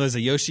big. We know there's a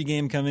Yoshi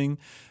game coming.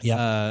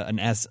 Yeah. An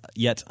as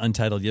yet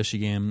untitled Yoshi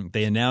game.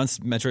 They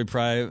announced Metroid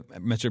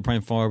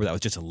Prime 4, but that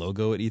was just a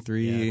logo at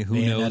E3. Yeah, Who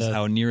Bayonetta knows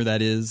how near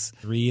that is?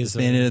 3 is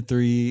Bayonetta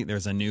 3.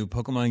 There's a new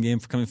Pokemon game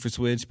coming for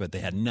Switch, but they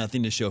had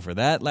nothing to show for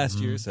that last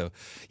year. So,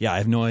 yeah, I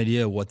have no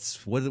idea what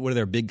are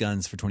their big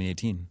guns for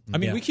 2018. I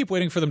mean, we keep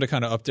waiting for them to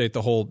kind of update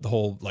the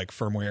whole like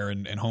firmware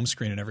and home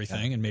screen and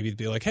everything, and maybe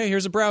be like, hey,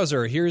 here's a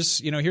browser,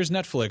 here's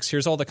Netflix,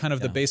 here's all the kind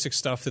of the basic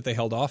stuff that they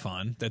held off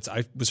on.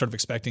 I was sort of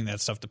expecting that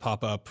stuff to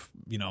pop up,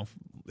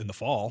 in the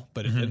fall,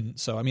 but it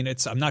didn't. So I mean,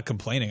 I'm not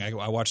complaining.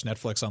 I watch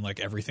Netflix on like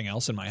everything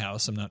else in my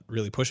house. I'm not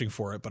really pushing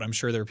for it, but I'm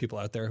sure there are people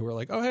out there who are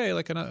like, oh hey,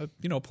 like a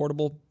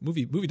portable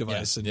movie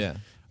device. Yeah.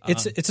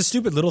 It's a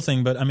stupid little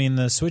thing, but I mean,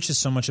 the Switch is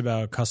so much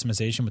about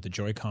customization with the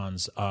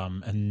Joy-Cons,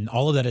 and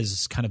all of that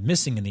is kind of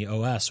missing in the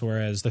OS,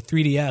 whereas the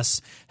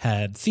 3DS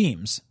had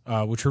themes,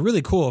 which were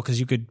really cool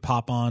because you could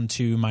pop on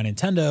to My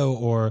Nintendo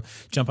or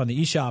jump on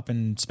the eShop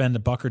and spend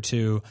 $1 or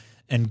 $2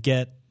 and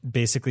get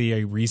basically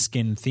a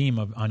reskin theme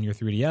on your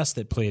 3DS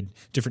that played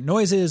different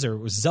noises or it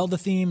was Zelda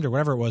themed or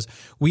whatever it was.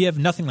 We have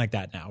nothing like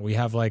that now. We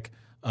have like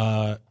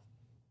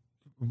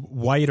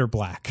white or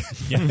black,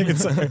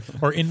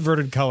 or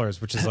inverted colors,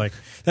 which is like,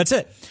 that's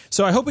it.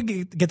 So I hope we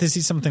get to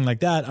see something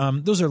like that.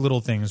 Those are little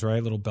things,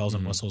 right? Little bells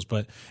and whistles.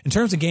 But in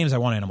terms of games, I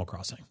want Animal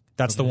Crossing.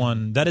 That's the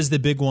one. That is the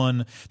big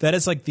one. That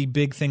is like the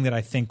big thing that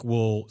I think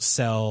will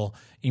sell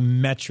a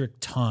metric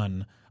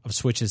ton of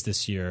Switches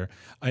this year.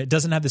 It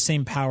doesn't have the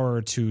same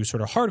power to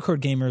sort of hardcore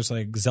gamers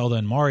like Zelda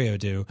and Mario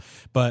do,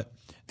 but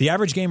the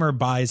average gamer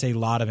buys a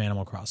lot of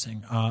Animal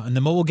Crossing. And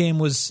the mobile game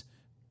was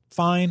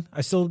fine.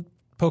 I still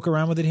poke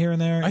around with it here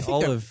and there. I think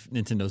all of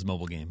Nintendo's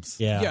mobile games.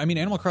 Yeah. I mean,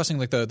 Animal Crossing,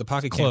 like the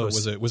Pocket Camper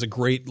was a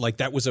great, like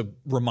that was a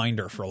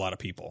reminder for a lot of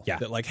people. Yeah.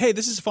 That like, hey,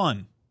 this is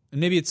fun. And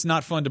maybe it's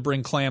not fun to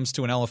bring clams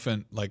to an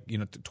elephant like,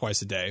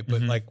 twice a day,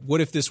 but like what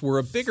if this were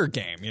a bigger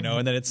game,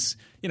 and then it's,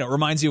 it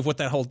reminds you of what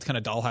that whole kind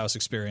of dollhouse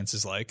experience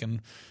is like.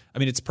 And I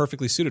mean, it's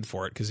perfectly suited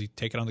for it because you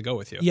take it on the go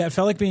with you. Yeah, it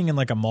felt like being in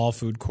like a mall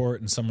food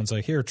court and someone's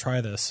like, here,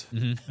 try this.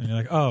 And you're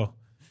like, oh,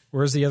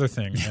 where's the other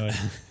thing? You're like,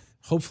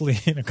 hopefully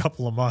in a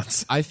couple of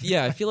months. I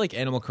feel like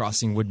Animal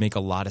Crossing would make a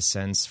lot of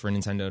sense for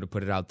Nintendo to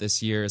put it out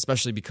this year,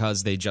 especially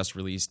because they just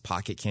released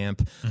Pocket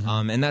Camp.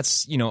 And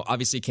that's,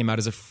 obviously came out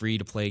as a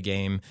free-to-play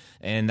game,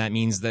 and that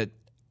means that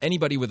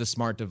anybody with a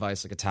smart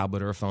device like a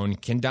tablet or a phone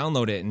can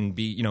download it and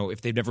be, if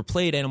they've never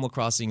played Animal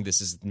Crossing,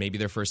 this is maybe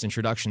their first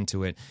introduction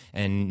to it.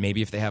 And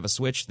maybe if they have a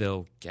Switch,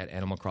 they'll get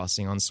Animal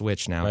Crossing on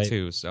Switch now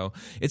too. So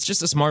it's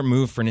just a smart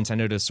move for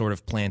Nintendo to sort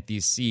of plant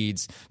these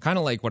seeds, kind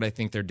of like what I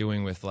think they're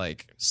doing with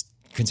like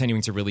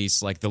continuing to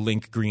release like the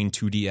Link Green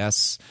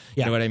 2DS,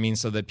 you know what I mean?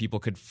 So that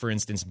people could, for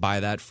instance, buy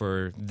that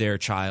for their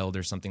child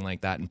or something like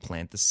that and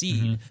plant the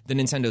seed, the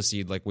Nintendo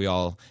seed like we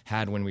all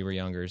had when we were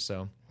younger.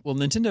 So. Well,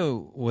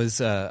 Nintendo was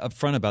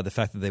upfront about the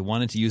fact that they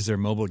wanted to use their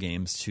mobile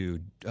games to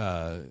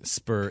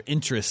spur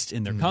interest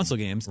in their console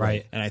games.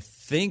 Right. And I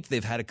think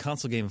they've had a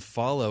console game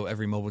follow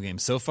every mobile game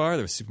so far.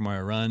 There was Super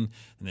Mario Run,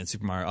 and then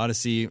Super Mario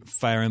Odyssey,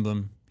 Fire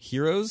Emblem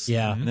Heroes.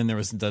 Yeah. And then there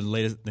was the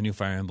new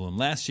Fire Emblem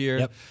last year.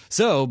 Yep.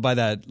 So by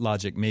that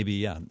logic, maybe,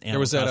 yeah. There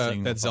was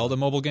Crossing that Zelda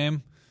mobile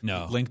game.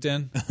 No.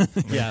 LinkedIn.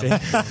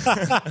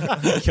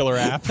 Yeah. Killer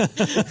app.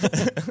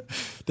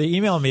 They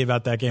email me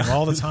about that game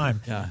all the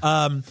time.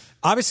 Yeah.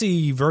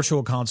 Obviously,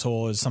 Virtual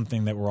Console is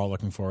something that we're all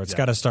looking for. It's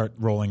got to start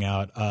rolling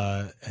out.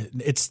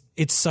 It's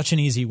such an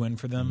easy win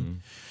for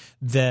them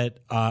that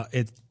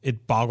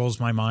it boggles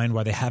my mind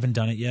why they haven't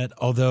done it yet.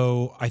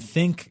 Although I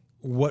think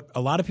what a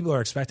lot of people are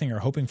expecting or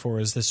hoping for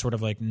is this sort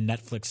of like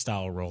Netflix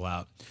style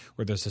rollout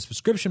where there's a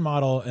subscription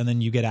model and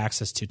then you get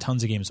access to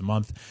tons of games a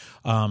month.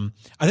 I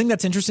think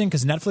that's interesting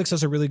because Netflix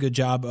does a really good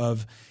job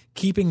of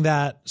keeping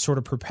that sort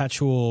of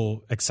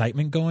perpetual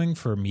excitement going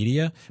for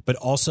media, but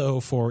also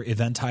for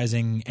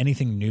eventizing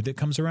anything new that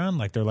comes around.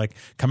 Like they're like,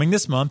 coming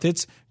this month,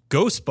 it's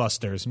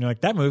Ghostbusters. And you're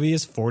like, that movie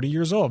is 40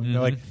 years old. And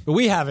they're like, but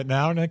we have it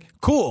now. And you're like,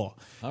 cool.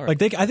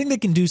 Like I think they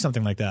can do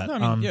something like that. No,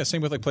 I mean,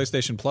 same with like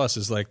PlayStation Plus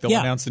is like they'll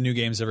Yeah. announce the new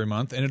games every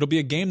month, and it'll be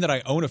a game that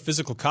I own a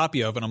physical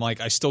copy of, and I'm like,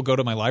 I still go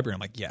to my library.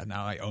 I'm like, yeah,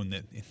 now I own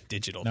the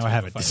digital. Now I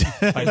have it.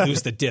 If I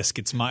lose the disc,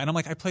 it's mine. And I'm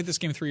like, I played this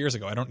game 3 years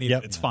ago. I don't need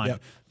Yep. it. It's fine.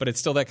 Yep. But it's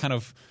still that kind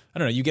of, I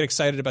don't know. You get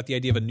excited about the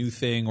idea of a new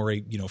thing or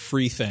a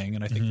free thing,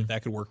 and I think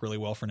that could work really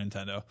well for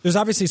Nintendo. There's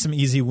obviously some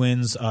easy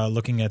wins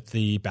looking at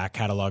the back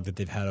catalog that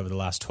they've had over the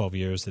last 12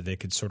 years that they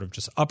could sort of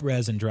just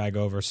up-res and drag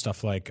over.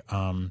 Stuff like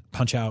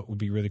Punch-Out would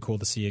be really cool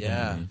to see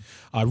again.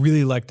 I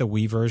really like the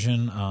Wii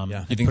version.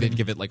 You think they'd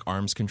give it like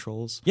arms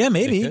controls? Yeah,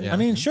 maybe. I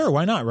mean, sure,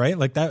 why not, right?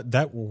 Like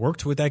that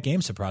worked with that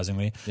game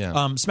surprisingly.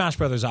 Yeah. Smash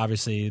Brothers,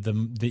 obviously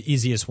the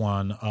easiest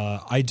one.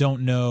 I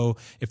don't know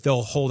if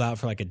they'll hold out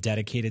for like a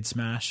dedicated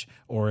Smash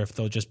or if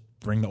they'll just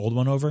bring the old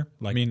one over.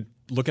 Like, I mean,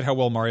 look at how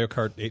well Mario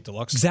Kart 8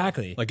 Deluxe.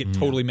 Exactly. Like it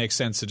totally makes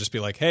sense to just be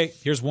like, hey,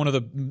 here's one of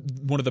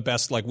the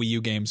best like Wii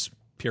U games.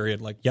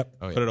 Period. Like, Yep.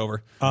 Put it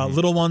over.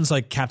 Little ones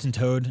like Captain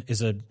Toad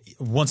is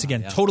once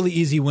again totally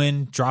easy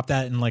win. Drop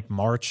that in like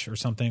March or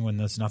something when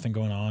there's nothing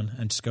going on,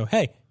 and just go,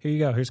 hey, here you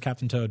go. Here's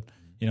Captain Toad.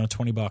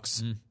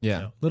 $20.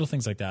 Yeah. Little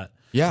things like that.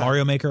 Yeah.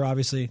 Mario Maker,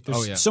 obviously.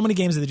 There's so many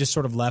games that they just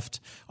sort of left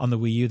on the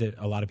Wii U that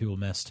a lot of people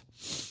missed.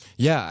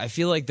 Yeah, I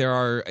feel like there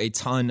are a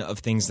ton of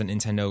things that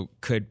Nintendo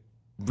could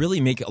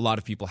really make a lot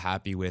of people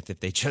happy with if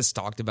they just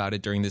talked about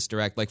it during this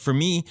direct. Like for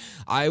me,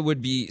 I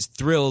would be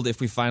thrilled if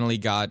we finally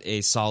got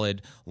a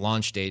solid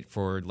launch date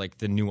for like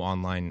the new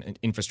online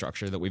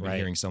infrastructure that we've been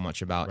hearing so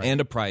much about and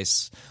a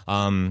price.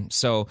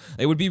 So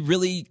it would be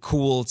really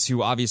cool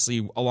to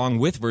obviously, along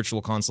with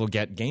Virtual Console,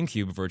 get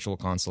GameCube Virtual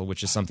Console,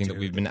 which is something that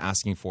we've been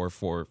asking for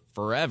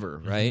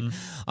forever, right?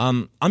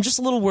 I'm just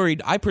a little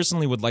worried. I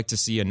personally would like to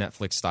see a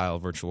Netflix style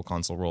Virtual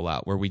Console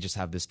rollout where we just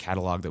have this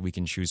catalog that we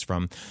can choose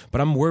from.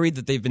 But I'm worried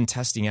that they've been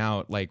testing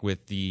out like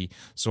with the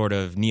sort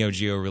of Neo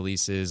Geo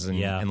releases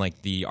and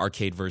like the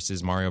Arcade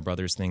versus Mario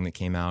Brothers thing that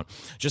came out,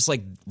 just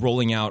like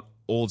rolling out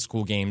old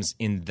school games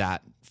in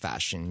that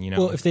fashion,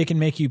 Well, if they can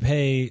make you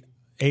pay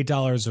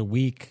 $8 a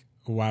week,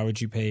 why would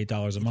you pay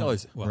 $8 a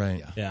month?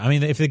 right. Yeah, I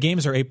mean, if the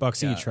games are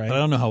 $8 each, right? But I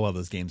don't know how well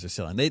those games are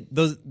selling.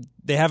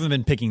 They haven't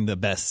been picking the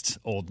best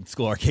old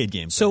school arcade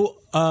games. So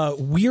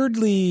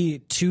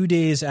weirdly, 2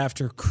 days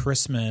after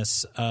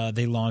Christmas,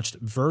 they launched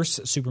Verse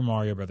Super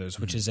Mario Brothers,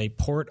 which is a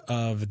port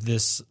of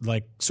this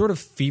like sort of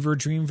fever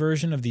dream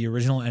version of the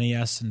original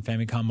NES and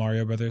Famicom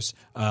Mario Brothers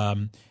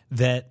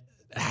that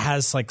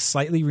has like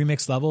slightly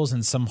remixed levels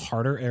in some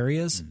harder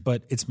areas,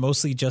 but it's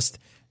mostly just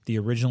the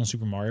original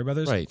Super Mario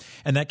Brothers. Right.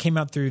 And that came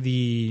out through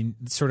the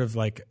sort of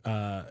like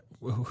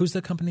who's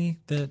the company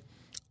that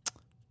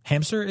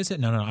Hamster, is it?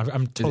 No,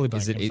 I'm totally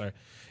blanking. I'm sorry.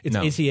 It's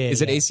No. ACA.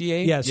 Is it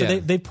ACA? Yeah, so Yeah.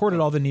 they ported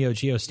all the Neo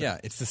Geo stuff. yeah,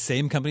 it's the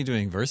same company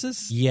doing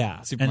Versus?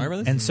 Yeah. Super Mario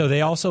Brothers? And so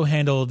they also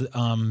handled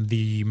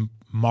the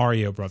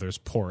Mario Brothers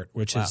port,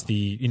 which is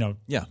the,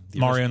 the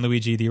Mario and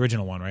Luigi, the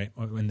original one, right?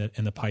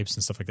 In the pipes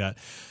and stuff like that.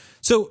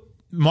 So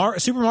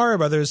Super Mario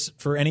Brothers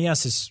for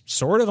NES is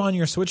sort of on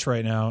your Switch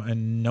right now,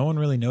 and no one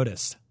really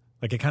noticed.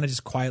 Like it kind of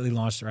just quietly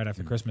launched right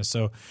after Christmas.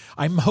 So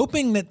I'm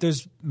hoping that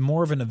there's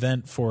more of an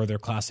event for their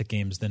classic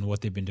games than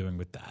what they've been doing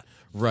with that.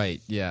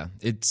 Right, yeah.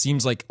 It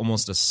seems like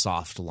almost a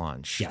soft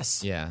launch.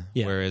 Yes. Yeah.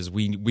 Yeah. Whereas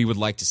we would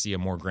like to see a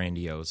more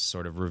grandiose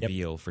sort of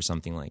reveal for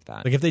something like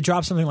that. Like if they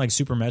drop something like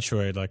Super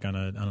Metroid, like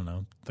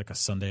on like a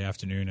Sunday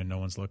afternoon and no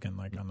one's looking,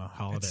 like on a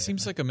holiday. It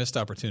seems like a missed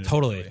opportunity.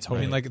 Totally. I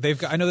mean, like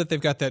I know that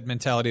they've got that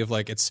mentality of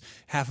like it's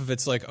half of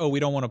it's like, oh, we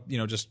don't want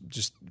to,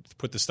 just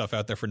put this stuff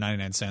out there for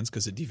 99 cents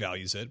because it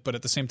devalues it. But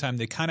at the same time,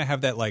 they kind of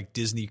have that like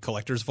Disney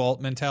collector's vault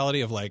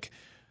mentality of like,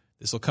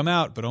 this will come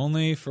out, but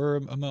only for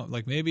a month.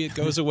 Like maybe it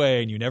goes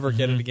away and you never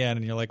get it again.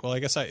 And you're like, well, I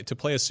guess to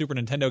play a Super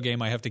Nintendo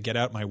game, I have to get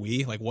out my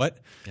Wii. Like what?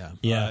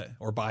 Yeah.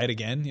 Or buy it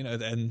again.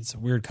 And It's a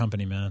weird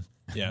company, man.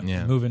 yeah.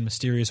 Yeah. Move in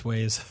mysterious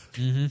ways.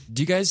 Do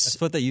you guys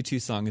That's what that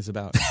U2 song is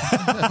about.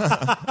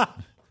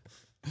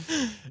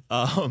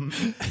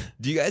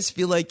 do you guys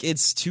feel like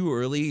it's too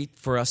early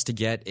for us to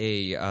get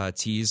a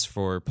tease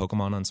for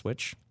Pokemon on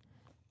Switch?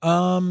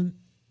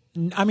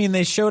 I mean,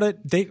 they showed it.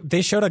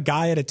 They showed a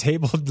guy at a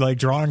table like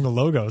drawing the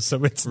logo,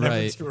 so it's never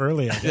Right. too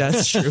early. I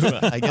guess. That's true.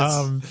 I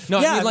guess.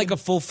 No, yeah, I mean like a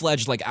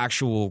full-fledged like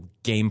actual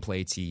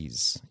gameplay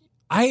tease.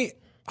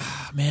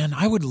 Man,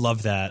 I would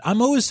love that.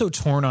 I'm always so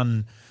torn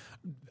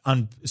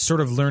on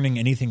sort of learning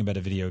anything about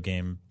a video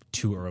game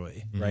too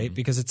early, right?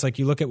 Because it's like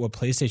you look at what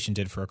PlayStation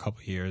did for a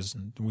couple of years,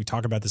 and we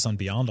talk about this on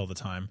Beyond all the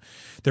time.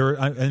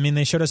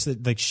 They showed us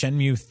that like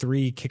Shenmue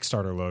 3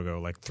 Kickstarter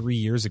logo like 3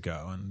 years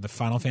ago, and the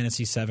Final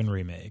Fantasy 7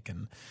 remake,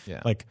 and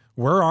like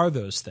where are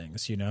those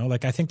things? You know,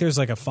 like I think there's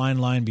like a fine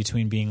line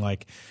between being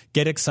like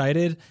get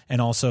excited and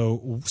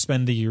also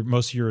spend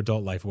most of your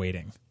adult life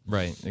waiting.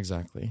 Right,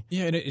 exactly.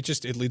 Yeah, and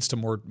it leads to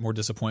more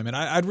disappointment.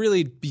 I'd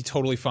really be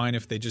totally fine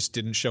if they just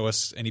didn't show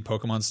us any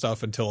Pokemon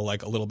stuff until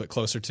like a little bit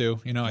closer to.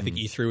 You know, I think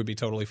E3 would be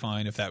totally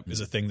fine if that is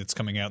a thing that's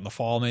coming out in the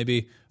fall.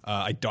 Maybe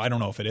I don't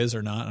know if it is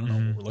or not. I don't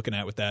know what we're looking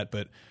at with that,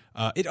 but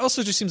it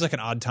also just seems like an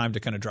odd time to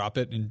kind of drop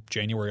it in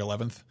January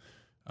 11th.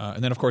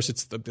 And then of course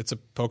it's a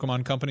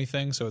Pokemon company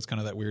thing, so it's kind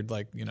of that weird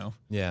like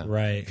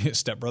Right.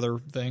 stepbrother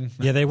thing.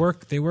 Yeah, they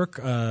work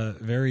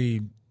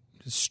very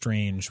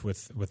strange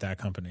with that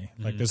company.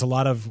 Like there's a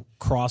lot of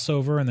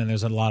crossover and then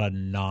there's a lot of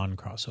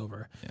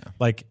non-crossover.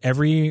 Like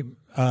every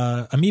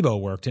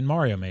amiibo worked in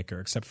Mario Maker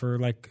except for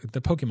like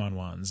the Pokemon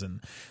ones,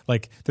 and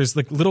like there's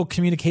like little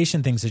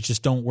communication things that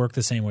just don't work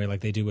the same way like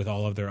they do with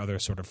all of their other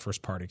sort of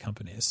first party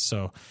companies.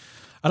 So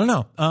I don't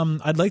know.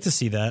 I'd like to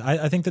see that.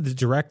 I think that the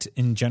Direct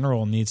in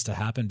general needs to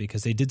happen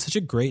because they did such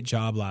a great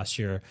job last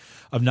year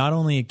of not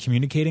only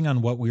communicating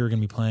on what we were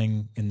going to be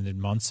playing in the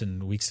months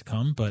and weeks to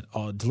come, but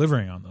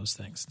delivering on those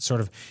things.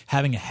 Sort of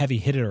having a heavy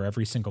hitter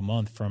every single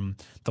month from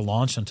the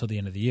launch until the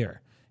end of the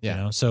year. Yeah.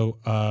 You know? So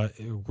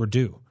we're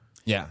due.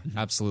 Yeah,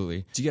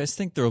 absolutely. Do you guys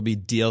think there will be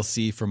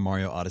DLC for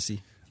Mario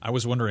Odyssey? I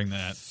was wondering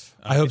that.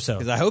 I hope so.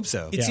 Because I hope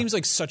so. It seems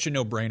like such a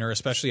no-brainer,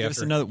 especially Give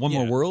us after one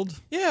more world.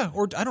 Yeah,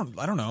 or I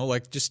don't know,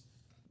 like just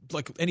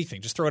like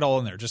anything, just throw it all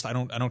in there. Just I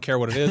don't care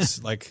what it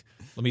is. Like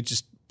let me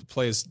just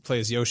play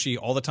as Yoshi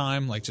all the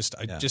time. Like just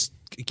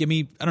give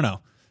me, I don't know.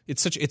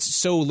 It's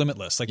so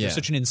limitless. Like there's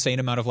such an insane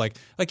amount of like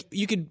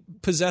you could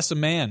possess a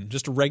man,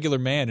 just a regular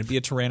man, and be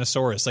a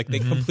Tyrannosaurus. Like they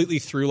completely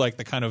threw like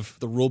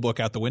the rule book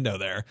out the window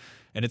there.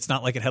 And it's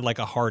not like it had like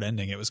a hard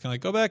ending. It was kind of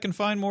like, go back and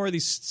find more of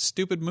these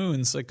stupid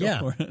moons. Like, go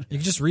for it. You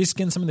can just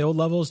reskin some of the old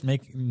levels,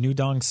 make New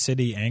Donk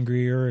City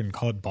angrier and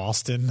call it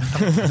Boston.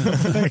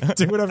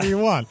 Do whatever you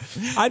want.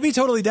 I'd be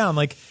totally down.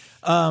 Like,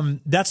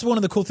 that's one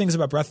of the cool things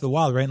about Breath of the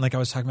Wild, right? And like I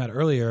was talking about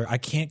earlier, I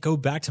can't go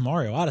back to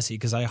Mario Odyssey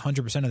because I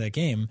 100% of that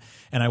game,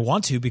 and I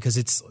want to because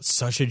it's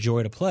such a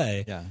joy to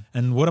play. Yeah.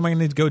 And what am I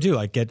going to go do?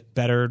 Like get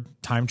better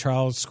time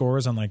trial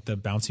scores on like the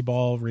bouncy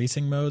ball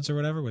racing modes or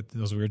whatever with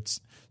those weird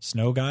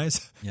snow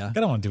guys? Yeah. I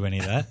don't want to do any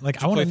of that.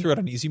 Like I want play to through it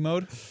on ezy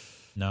mode.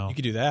 No, You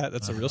could do that.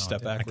 That's a real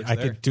step backwards. I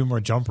there. could do more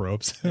jump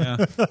ropes. Yeah.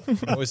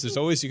 There's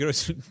always you got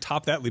to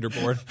top that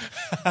leaderboard.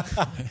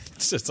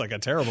 It's just like a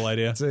terrible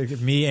idea. It's like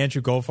me,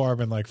 Andrew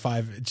Goldfarb, and like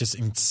 5 just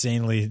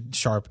insanely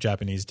sharp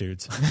Japanese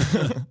dudes.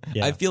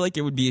 Yeah. I feel like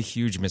it would be a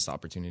huge missed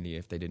opportunity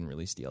if they didn't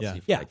release DLC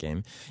for Yeah. that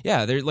game.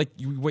 Yeah, they're like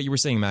what you were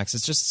saying, Max.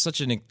 It's just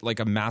such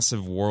a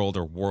massive world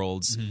or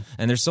worlds,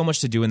 and there's so much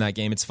to do in that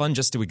game. It's fun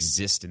just to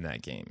exist in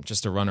that game,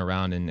 just to run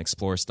around and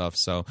explore stuff.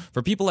 So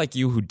for people like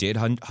you who did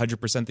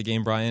 100% the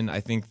game, Brian,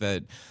 I think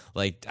that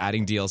like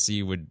adding DLC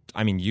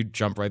you'd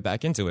jump right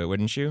back into it,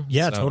 wouldn't you?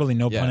 Yeah, So, totally.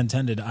 No yeah. pun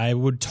intended. I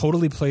would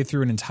totally play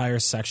through an entire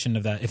section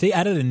of that. If they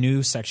added a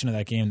new section of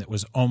that game that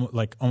was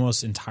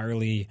almost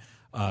entirely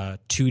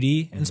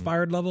 2D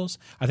inspired levels,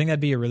 I think that'd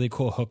be a really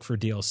cool hook for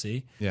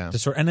DLC. Yeah.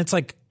 And it's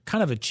like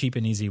kind of a cheap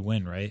and easy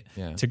win, right?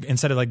 Yeah.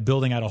 Instead of like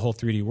building out a whole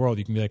 3D world,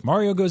 you can be like,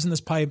 Mario goes in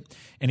this pipe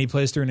and he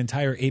plays through an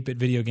entire 8-bit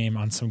video game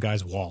on some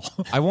guy's wall.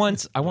 I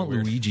want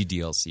Luigi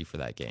DLC for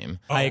that game.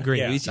 I agree.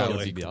 yeah, Luigi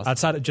totally. DLC would be awesome.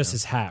 Outside of just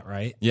his hat,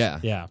 right? Yeah,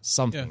 Yeah.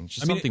 something,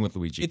 just something with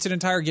Luigi. It's an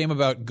entire game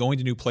about going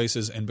to new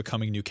places and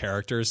becoming new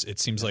characters. It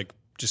seems like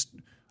just.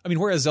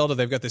 Whereas Zelda,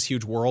 they've got this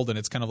huge world, and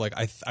it's kind of like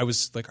I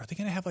was like, are they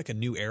going to have like a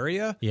new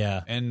area?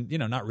 Yeah. And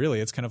not really.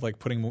 It's kind of like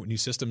putting new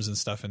systems and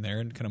stuff in there,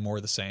 and kind of more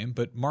of the same.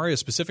 But Mario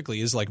specifically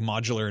is like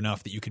modular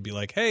enough that you could be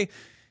like, hey,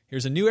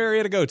 here's a new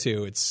area to go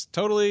to. It's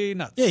totally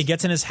nuts. Yeah, he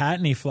gets in his hat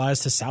and he flies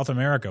to South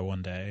America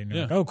one day. And you're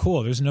Yeah. like, oh,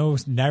 cool. There's no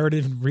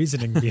narrative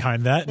reasoning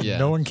behind that. Yeah.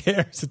 No one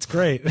cares. It's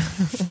great.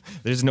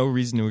 There's no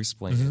reason to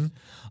explain it.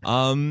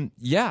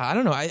 Yeah, I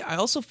don't know. I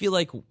also feel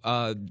like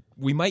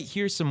we might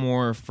hear some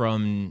more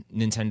from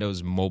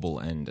Nintendo's mobile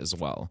end as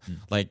well.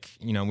 Like,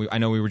 I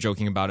know we were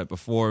joking about it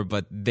before,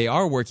 but they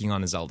are working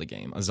on a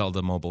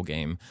Zelda mobile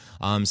game.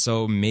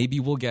 So maybe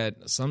we'll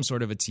get some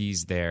sort of a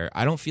tease there.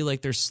 I don't feel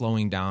like they're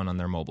slowing down on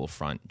their mobile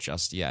front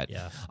just yet.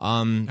 Yeah.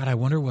 God, I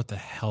wonder what the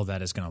hell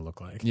that is going to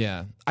look like.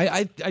 Yeah,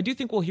 I do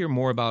think we'll hear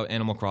more about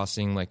Animal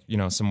Crossing, like,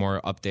 some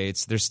more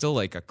updates. There's still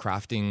like a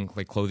crafting,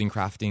 like clothing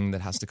crafting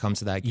that has to come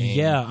to that game.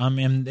 Yeah,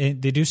 and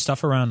they do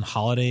stuff around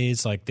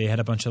holidays. Like they had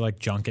a bunch of like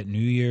junk at New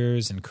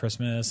Year's and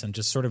Christmas, and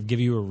just sort of give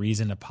you a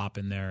reason to pop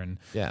in there and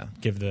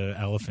give the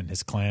elephant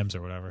his clams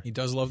or whatever. He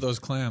does love those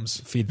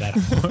clams. Feed that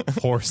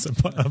horse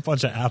a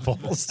bunch of apples.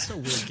 It's a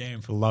weird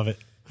game. Love it.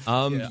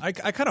 I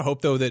kind of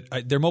hope though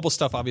that their mobile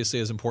stuff obviously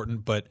is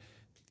important, but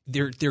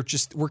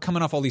we're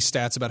coming off all these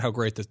stats about how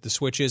great the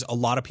Switch is. A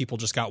lot of people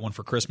just got one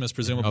for Christmas,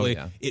 presumably.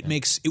 It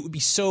would be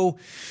so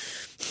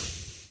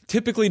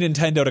typically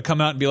Nintendo to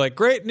come out and be like,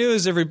 great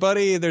news,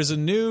 everybody. There's a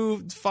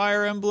new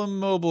Fire Emblem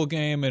mobile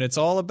game, and it's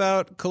all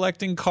about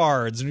collecting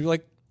cards. And you're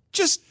like,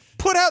 just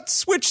put out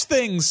Switch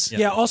things.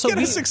 Yeah, also get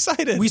us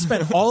excited. We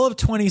spent all of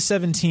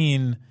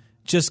 2017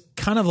 just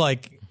kind of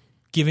like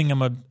giving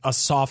them a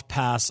soft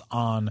pass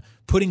on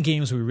putting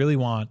games we really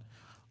want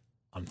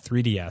on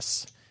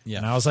 3DS. Yeah.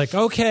 And I was like,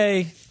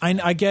 okay,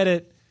 I get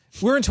it.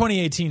 We're in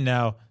 2018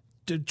 now.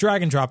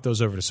 Drag and drop those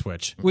over to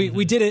Switch.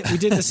 We did it. We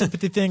did the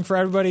sympathy thing for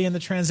everybody in the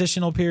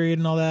transitional period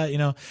and all that.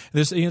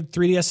 There's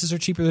 3DSs are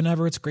cheaper than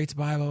ever. It's great to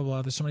buy. Blah blah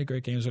blah. There's so many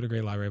great games with a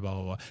great library. Blah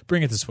blah blah.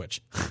 Bring it to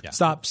Switch. Yeah.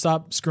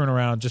 Stop screwing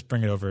around. Just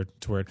bring it over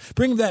to where.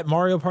 Bring that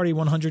Mario Party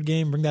 100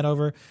 game. Bring that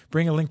over.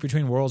 Bring a Link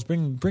Between Worlds.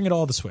 Bring it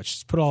all to Switch.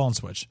 Just put it all on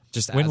Switch.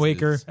 Just Wind as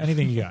Waker. is.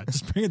 Anything you got.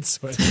 Just bring it to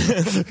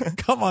Switch.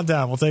 Come on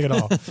down. We'll take it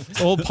all.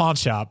 It's old pawn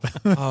shop.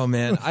 Oh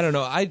man, I don't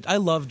know. I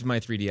loved my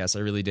 3DS.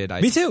 I really did.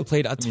 Me too.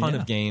 Played a ton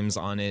of games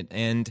on it,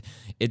 and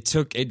it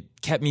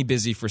kept me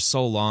busy for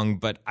so long.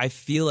 But I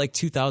feel like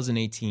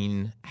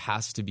 2018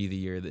 has to be the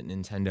year that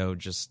Nintendo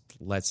just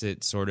lets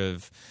it sort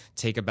of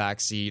take a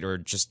backseat, or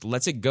just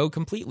lets it go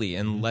completely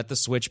and let the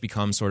Switch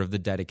become sort of the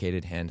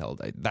dedicated handheld.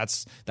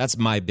 That's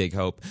my big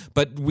hope.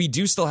 But we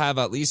do still have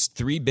at least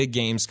 3 big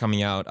games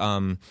coming out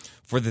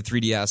for the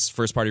 3DS,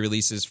 first party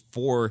releases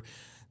for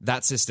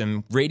that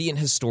system: Radiant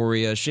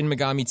Historia, Shin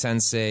Megami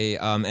Tensei,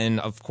 and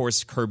of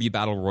course Kirby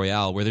Battle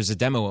Royale, where there's a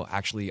demo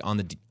actually on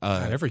the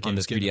every on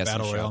the game's getting 3DS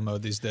Battle eShop. Royale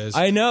mode these days.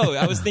 I know.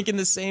 I was thinking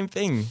the same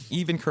thing.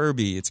 Even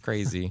Kirby, it's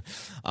crazy.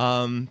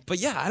 But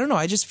yeah, I don't know.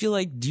 I just feel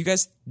like, do you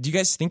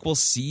guys think we'll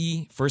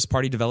see first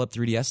party developed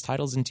 3DS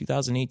titles in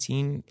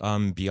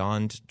 2018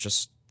 beyond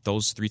just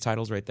those 3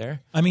 titles right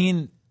there? I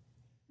mean,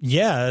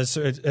 yeah.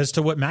 As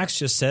to what Max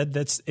just said,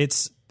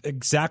 it's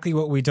exactly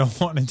what we don't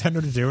want Nintendo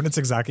to do, and it's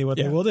exactly what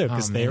they will do,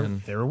 because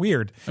they're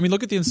weird. I mean,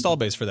 look at the install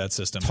base for that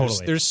system.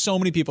 Totally. There's so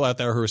many people out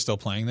there who are still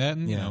playing that,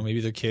 and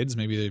maybe they're kids,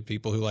 maybe they're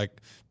people who like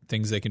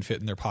things they can fit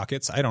in their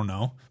pockets. I don't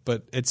know,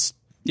 but it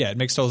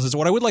makes total sense.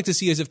 What I would like to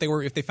see is if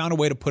they found a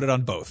way to put it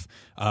on both.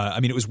 I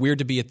mean, it was weird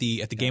to be at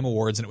the Game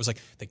Awards, and it was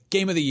like the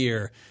Game of the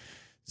Year,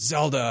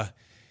 Zelda,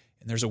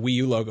 and there's a Wii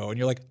U logo, and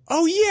you're like,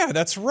 oh yeah,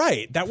 that's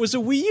right, that was a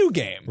Wii U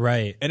game,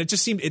 right? And it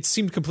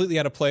seemed completely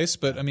out of place.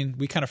 But I mean,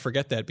 we kind of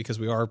forget that because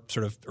we are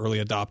sort of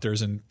early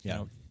adopters and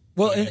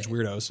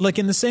weirdos. Like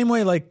in the same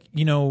way, like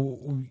you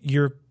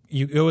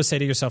always say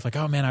to yourself, like,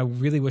 oh man, I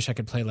really wish I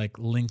could play like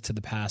Link to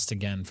the Past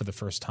again for the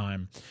first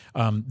time.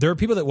 There are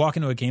people that walk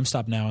into a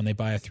GameStop now and they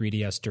buy a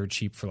 3DS dirt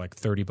cheap for like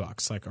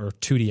 $30, like, or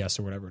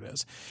 2DS or whatever it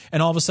is,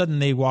 and all of a sudden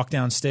they walk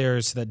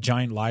downstairs to that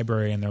giant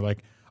library and they're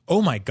like,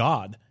 oh my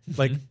god.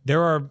 Like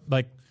there are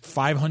like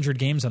 500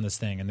 games on this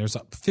thing, and there's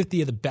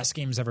 50 of the best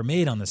games ever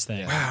made on this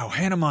thing. Wow,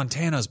 Hannah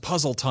Montana's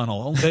Puzzle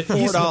Tunnel, only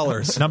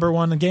 $4. Number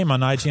 1 game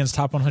on IGN's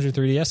top 100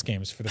 3DS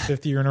games for the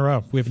 5th year in a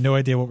row. We have no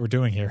idea what we're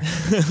doing here.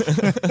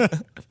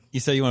 You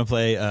said you want to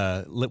play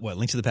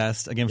Link to the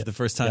Past again for the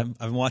first time. Yep.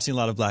 I've been watching a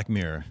lot of Black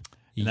Mirror,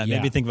 and that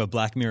made me think of a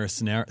Black Mirror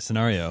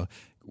scenario.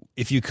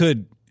 If you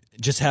could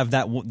just have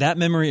that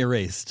memory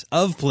erased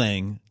of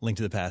playing Link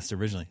to the Past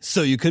originally,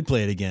 so you could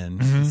play it again,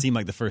 and seem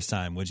like the first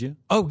time, would you?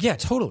 Oh yeah,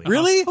 totally.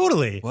 Really?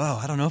 Totally. Wow,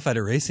 I don't know if I'd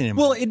erase any.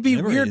 Well, it'd be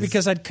memories. weird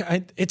because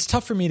it's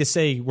tough for me to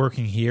say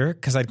working here,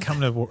 because I'd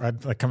come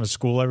to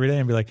school every day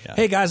and be like,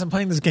 hey guys, I'm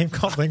playing this game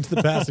called Link to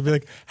the Past. I'd be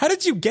like, how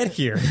did you get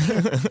here?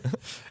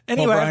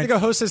 Anyway, Brian, I have to go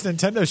host this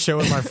Nintendo show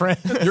with my friend.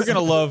 You're gonna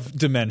love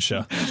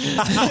Dementia.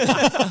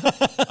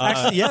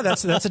 Actually, yeah,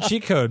 that's a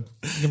cheat code.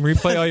 You can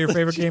replay all your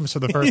favorite games for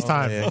the first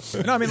time.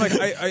 No, I mean, like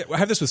I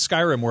have this with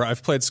Skyrim, where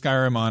I've played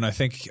Skyrim on. I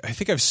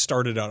think I've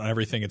started out on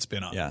everything it's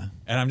been on. Yeah,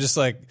 and I'm just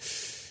like,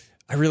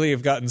 I really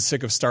have gotten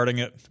sick of starting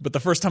it. But the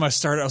first time I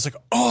started, I was like,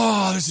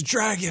 oh, there's a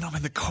dragon. I'm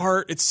in the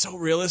cart. It's so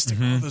realistic.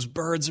 Oh, those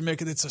birds are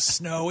making it's a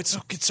snow. It's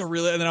so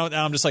real. And then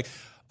now I'm just like,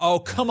 oh,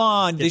 come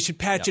on. They should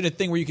patch in a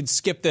thing where you can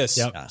skip this.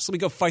 So let me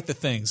go fight the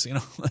things.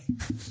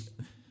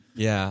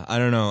 Yeah, I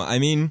don't know. I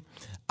mean,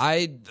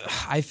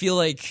 I feel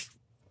like,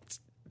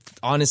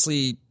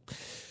 honestly,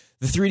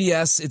 the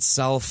 3DS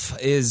itself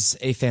is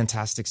a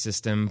fantastic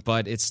system,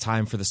 but it's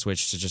time for the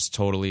Switch to just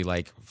totally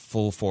like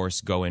full force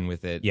go in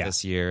with it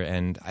this year.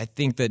 And I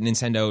think that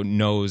Nintendo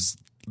knows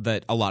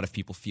that a lot of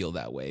people feel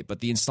that way, but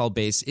the install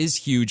base is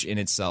huge in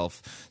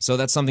itself. So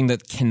that's something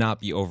that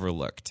cannot be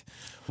overlooked.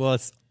 Well,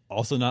 it's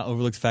also not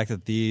overlooked the fact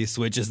that the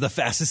Switch is the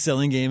fastest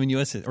selling game in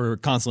U.S. or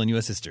console in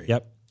U.S. history.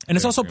 Yep. And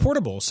it's also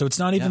portable, so it's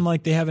not even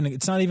like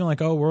it's not even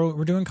like, oh,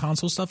 we're doing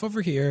console stuff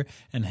over here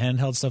and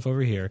handheld stuff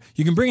over here.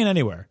 You can bring it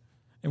anywhere,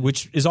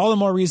 which is all the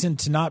more reason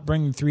to not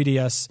bring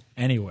 3DS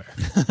anywhere.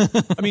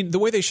 I mean, the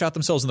way they shot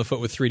themselves in the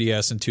foot with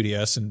 3DS and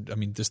 2DS, and I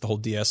mean, just the whole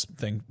DS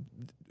thing,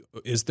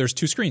 is there's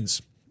 2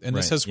 screens. and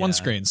this Right, has one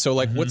screen. So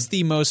like, what's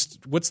the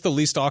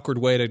least awkward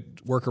way to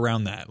work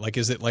around that? Like,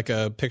 is it like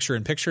a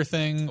picture-in-picture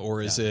thing,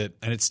 or is it,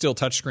 and it's still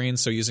touchscreen,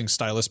 so using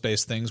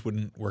stylus-based things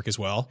wouldn't work as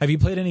well? Have you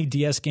played any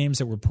DS games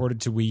that were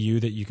ported to Wii U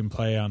that you can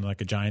play on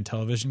like a giant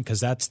television? Because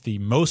that's the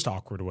most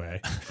awkward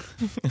way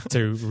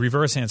to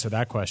reverse answer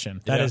that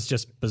question. That is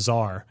just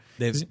bizarre.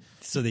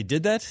 So they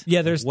did that?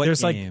 Yeah, there's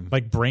game?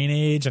 like Brain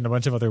Age and a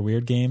bunch of other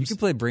weird games. You can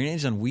play Brain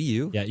Age on Wii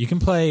U? Yeah, you can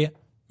play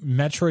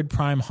Metroid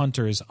Prime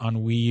Hunters on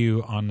Wii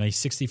U on a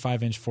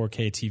 65-inch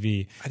 4K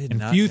TV. I did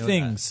and not few know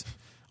things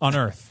on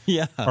Earth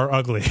Yeah. are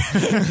ugly.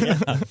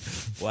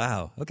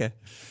 Wow. Okay.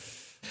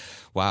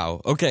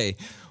 Wow. Okay.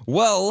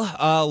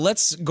 Well,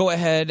 let's go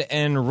ahead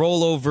and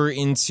roll over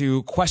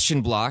into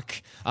question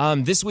block.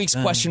 This week's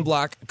question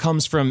block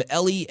comes from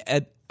Ellie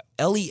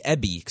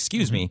Ebby,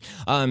 excuse me.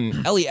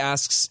 Ellie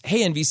asks,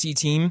 "Hey NVC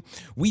team,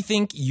 we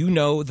think you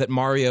know that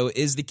Mario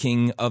is the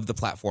king of the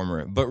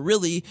platformer, but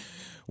really,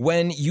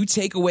 when you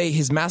take away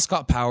his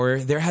mascot power,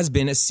 there has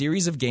been a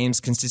series of games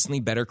consistently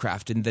better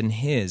crafted than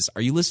his."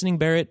 Are you listening,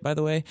 Barrett, by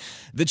the way?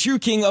 "The true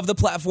king of the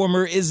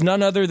platformer is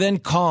none other than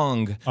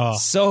Kong."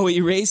 So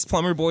erase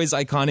Plumber Boy's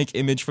iconic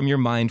image from your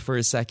mind for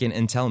a second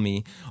and tell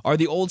me, are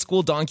the old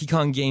school Donkey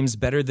Kong games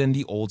better than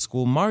the old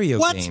school Mario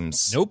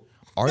games? Nope.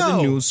 Are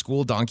the new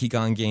school Donkey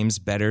Kong games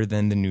better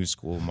than the new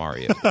school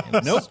Mario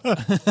games? Nope.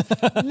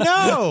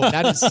 No!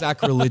 That is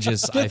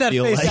sacrilegious, I Get that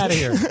feel face like. out of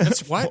here.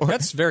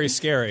 That's very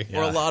scary.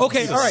 For a lot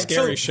Okay, of all right.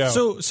 scary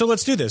show. So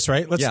let's do this,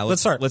 right? Let's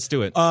start. Let's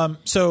do it.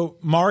 So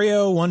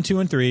Mario 1, 2,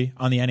 and 3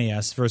 on the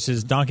NES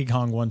versus Donkey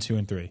Kong 1, 2,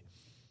 and 3.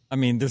 I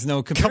mean, there's no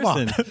on.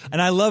 comparison.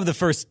 And I love the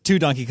first two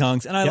Donkey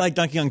Kongs, and I like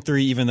Donkey Kong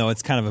 3, even though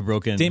it's kind of a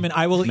broken. Damon,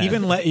 I will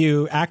even let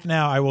you act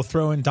now. I will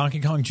throw in Donkey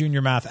Kong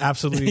Jr. math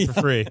absolutely for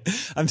free.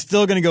 I'm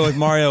still going to go with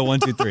Mario 1,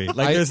 2, 3.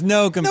 Like, there's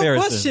no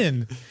comparison. No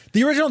question.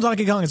 The original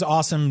Donkey Kong is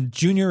awesome.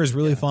 Jr. is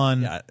really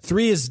fun. Yeah.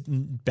 3 is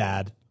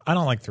bad. I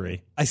don't like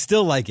 3. I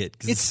still like it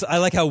because I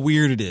like how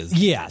weird it is.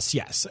 Yes.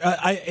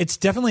 It's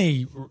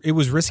definitely, it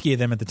was risky of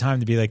them at the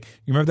time to be like,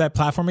 you remember that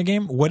platforming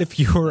game? What if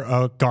you were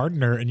a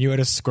gardener and you had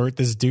to squirt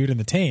this dude in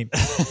the taint?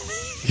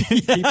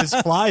 Keep his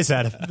flies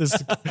out of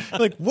this.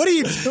 Like, what are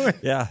you doing?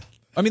 Yeah.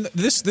 I mean,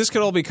 this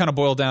could all be kind of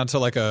boiled down to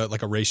like a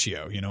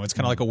ratio. You know, it's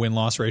kind of like a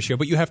win-loss ratio,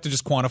 but you have to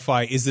just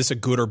quantify: is this a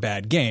good or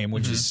bad game?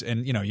 Which is,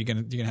 and you know, you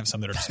can have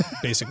some that are just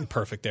basically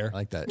perfect there. I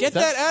like that. Get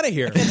that out of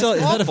here. So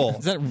It's awful.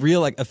 is that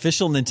real, like,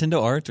 official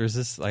Nintendo art, or is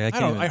this like I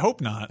can't? I hope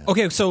not.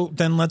 Okay, so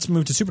then let's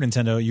move to Super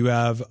Nintendo. You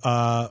have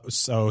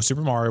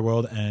Super Mario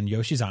World and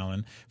Yoshi's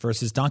Island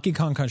versus Donkey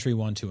Kong Country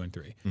 1, 2, and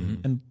 3.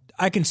 And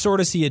I can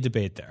sort of see a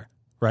debate there,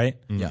 right?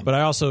 Yeah. But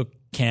I also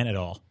can't at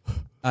all.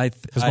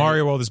 Because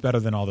Mario World is better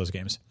than all those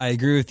games. I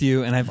agree with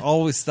you, and I've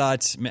always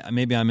thought,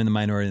 maybe I'm in the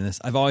minority in this,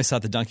 I've always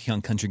thought the Donkey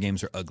Kong Country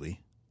games are ugly.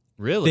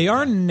 Really? They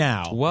are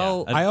now.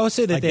 Well, I always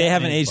say that Like, they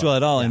haven't aged well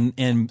at all,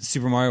 and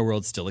Super Mario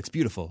World still looks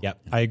beautiful.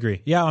 Yep, I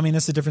agree. Yeah, I mean,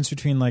 that's the difference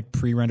between like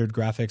pre-rendered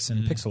graphics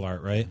and pixel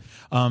art, right?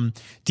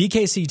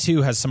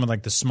 DKC2 has some of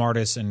like the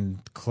smartest and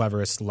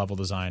cleverest level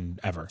design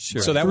ever.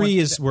 Sure. So that 3 one-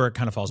 is where it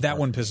kind of falls That apart.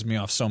 one pisses me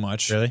off so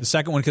much. Really? The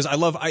second one, because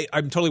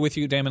I'm totally with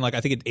you, Damon. Like,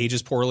 I think it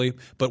ages poorly.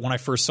 But when I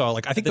first saw,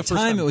 like, I think At the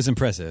time, it was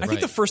impressive. I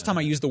think the first time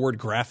I used the word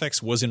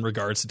graphics was in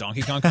regards to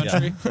Donkey Kong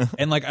Country.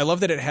 And like, I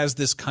love that it has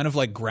this kind of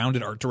like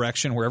grounded art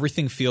direction where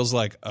everything feels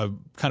like a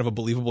kind of a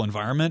believable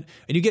environment.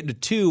 And you get into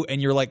 2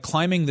 and you're like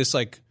climbing this,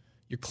 like,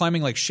 you're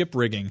climbing like ship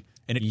rigging.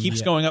 And it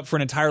keeps going up for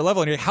an entire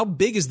level. And you're like, how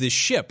big is this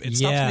ship? It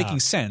stops making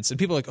sense. And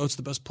people are like, oh, it's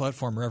the best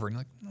platformer ever. And you're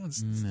like, no,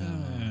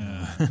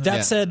 it's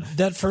That said,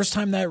 that first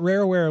time that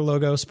Rareware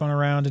logo spun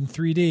around in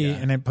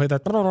 3D and it played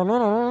that,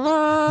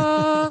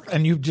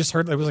 and you just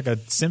heard it was like a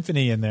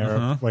symphony in there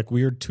of like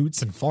weird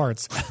toots and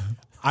farts.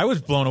 I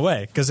was blown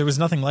away because there was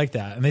nothing like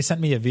that. And they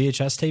sent me a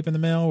VHS tape in the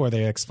mail where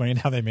they explained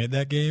how they made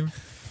that game.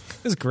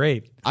 It was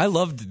great. I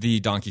loved the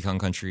Donkey Kong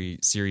Country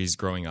series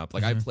growing up.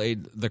 Like, I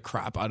played the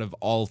crap out of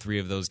all 3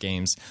 of those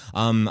games.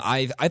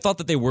 I thought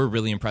that they were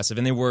really impressive,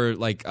 and they were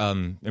like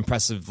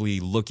impressively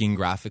looking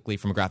graphically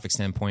from a graphic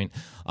standpoint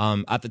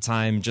at the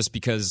time, just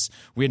because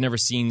we had never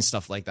seen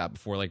stuff like that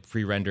before, like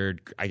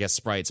pre-rendered, I guess,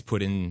 sprites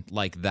put in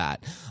like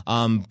that.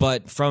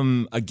 But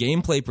from a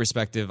gameplay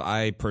perspective,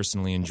 I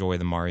personally enjoy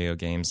the Mario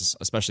games,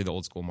 especially the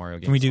old school Mario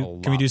games.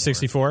 Can we do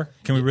 64?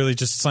 Can we really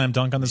just slam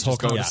dunk on this whole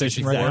go with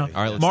conversation 64? right now?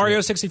 All right, let's do Mario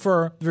it.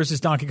 64 versus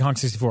Donkey Kong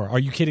 64. Are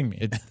you kidding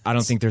me? I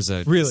don't think there's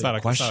a Really? It's not a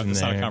question it's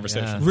not a there.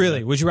 conversation. Yeah.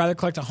 Really? Would you rather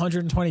collect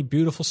 120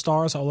 beautiful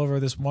stars all over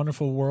this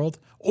wonderful world,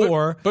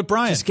 or but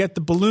Brian- just get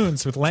the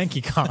balloons with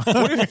Lanky Kong?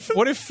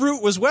 What if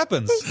fruit was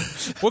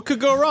weapons? What could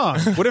go wrong?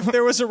 What if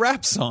there was a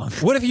rap song?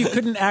 What if you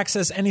couldn't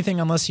access anything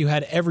unless you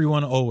had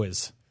everyone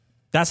always?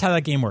 That's how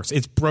that game works.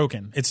 It's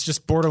broken. It's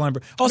just borderline.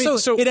 Also,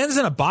 so- it ends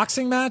in a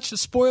boxing match.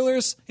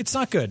 Spoilers. It's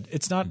not good.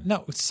 It's not.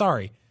 No.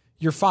 Sorry.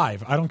 You're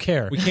 5. I don't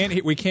care. We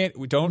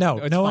don't. No.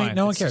 it's No fine. one.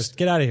 No one It's cares. just-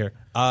 Get out of here.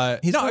 No,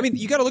 I mean,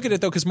 you got to look at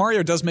it though, because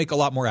Mario does make a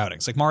lot more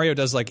outings. Like Mario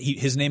does, like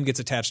his name gets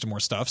attached to more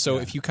stuff. So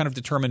if you kind of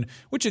determine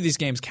which of these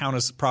games count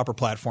as proper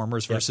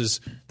platformers versus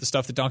the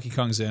stuff that Donkey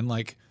Kong's in,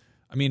 like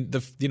I mean,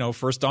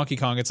 first Donkey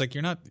Kong, it's like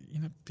you're not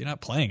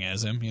playing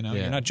as him. Yeah.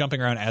 You're not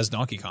jumping around as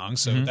Donkey Kong.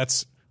 So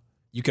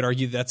you could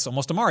argue that's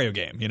almost a Mario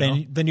game. You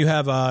know. Then you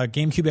have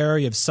GameCube era.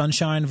 You have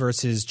Sunshine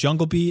versus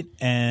Jungle Beat,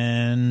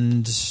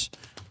 and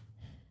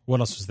what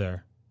else was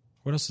there?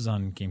 What else is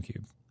on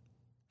GameCube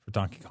for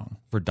Donkey Kong?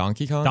 For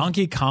Donkey Kong?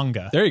 Donkey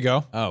Konga. There you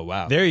go. Oh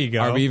wow. There you go.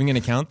 Are we even going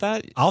to count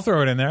that? I'll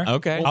throw it in there.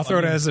 Okay. I'll throw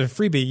it as a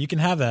freebie. You can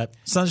have that.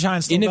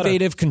 Sunshine's still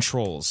Innovative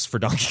controls for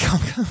Donkey Kong.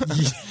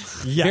 better.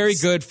 Yes. Very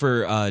good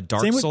for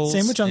Dark Souls.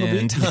 Same with Jungle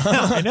Beat. Yeah,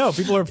 I know.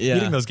 People are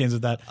beating those games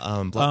with that.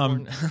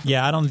 Bloodborne.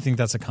 Yeah, I don't think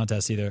that's a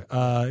contest either.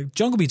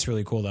 Jungle Beat's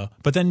really cool, though.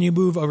 But then you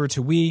move over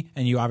to Wii,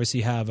 and you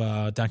obviously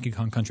have Donkey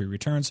Kong Country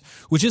Returns,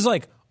 which is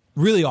like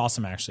really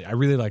awesome, actually. I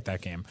really like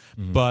that game.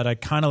 But I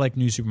kind of like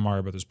New Super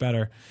Mario Brothers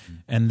better.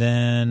 And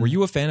then... Were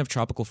you a fan of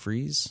Tropical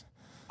Freeze?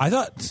 I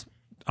thought...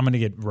 I'm going to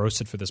get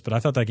roasted for this, but I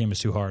thought that game was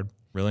too hard.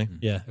 Really?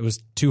 Yeah, it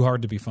was too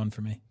hard to be fun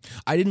for me.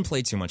 I didn't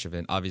play too much of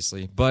it,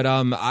 obviously, but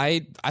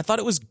I thought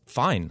it was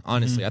fine.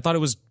 Honestly, I thought it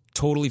was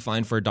totally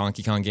fine for a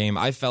Donkey Kong game.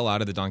 I fell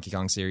out of the Donkey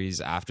Kong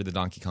series after the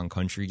Donkey Kong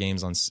Country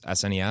games on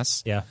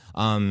SNES. Yeah.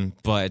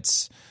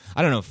 But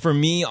I don't know. For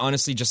me,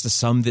 honestly, just to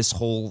sum this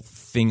whole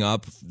thing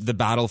up, the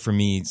battle for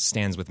me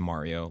stands with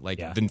Mario,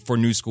 for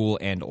new school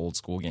and old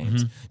school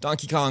games.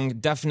 Donkey Kong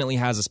definitely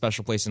has a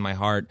special place in my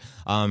heart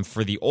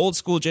for the old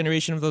school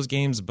generation of those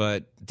games,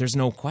 but there's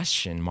no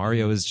question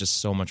Mario is just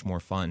so much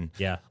more fun.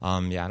 Yeah. I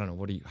don't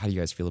know. How do you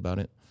guys feel about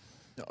it?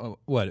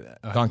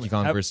 What? Donkey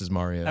Kong versus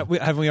Mario.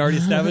 Haven't we already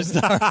established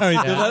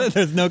that?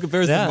 There's no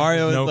comparison. Yeah,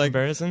 Mario no is like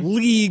comparison?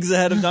 leagues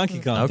ahead of Donkey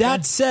Kong.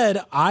 That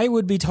said, I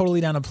would be totally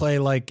down to play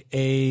like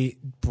a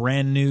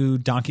brand new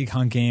Donkey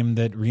Kong game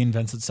that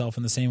reinvents itself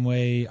in the same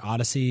way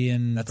Odyssey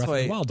and That's Breath of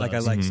why the Wild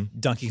does. I like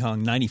Donkey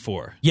Kong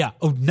 94. Yeah.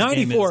 Oh,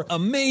 94.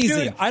 amazing.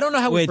 Dude, I don't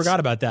know how we Which- forgot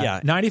about that.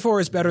 yeah.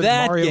 94 is better That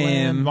than Mario game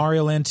Land,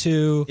 Mario Land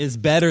 2. Is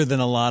better than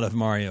a lot of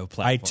Mario I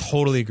platforms.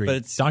 totally agree. But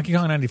it's- Donkey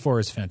Kong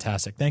 94 is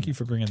fantastic. Thank you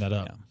for bringing that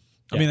up.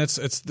 I mean,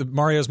 it's the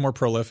Mario's more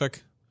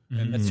prolific,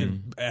 and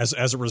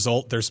as a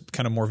result, there's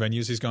kind of more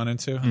venues he's gone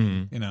into.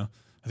 You know,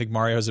 I think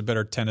Mario has a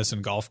better tennis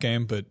and golf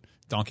game, but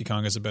Donkey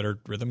Kong has a better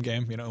rhythm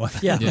game. You know,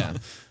 Yeah. Yeah.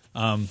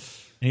 And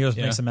he always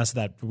makes a mess of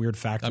that weird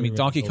factory. I mean, with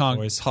Donkey the Kong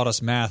boys. taught us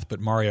math,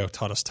 but Mario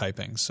taught us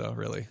typing. So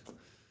really,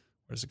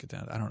 where does it get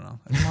down? I don't know.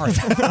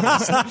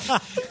 Mario.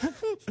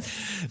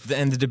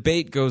 And the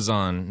debate goes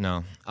on.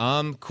 No.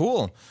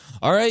 Cool.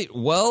 All right.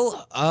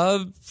 Well,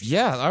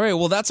 yeah. All right.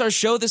 Well, that's our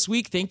show this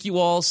week. Thank you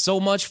all so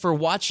much for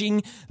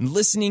watching and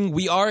listening.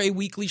 We are a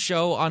weekly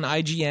show on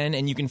IGN,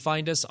 and you can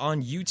find us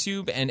on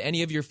YouTube and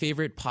any of your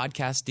favorite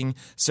podcasting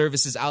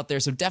services out there.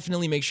 So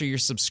definitely make sure you're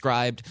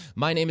subscribed.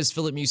 My name is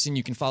Philip Mewson.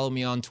 You can follow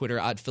me on Twitter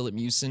at Philip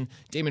Mewson.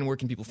 Damon, where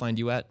can people find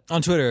you at?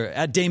 On Twitter,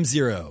 at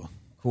Dame0.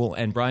 Cool.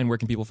 And Brian, where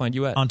can people find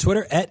you at? On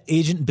Twitter, at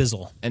Agent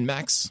Bizzle. And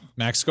Max?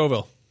 Max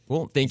Scoville.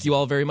 Well, thank you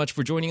all very much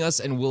for joining us,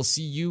 and we'll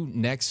see you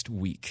next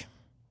week.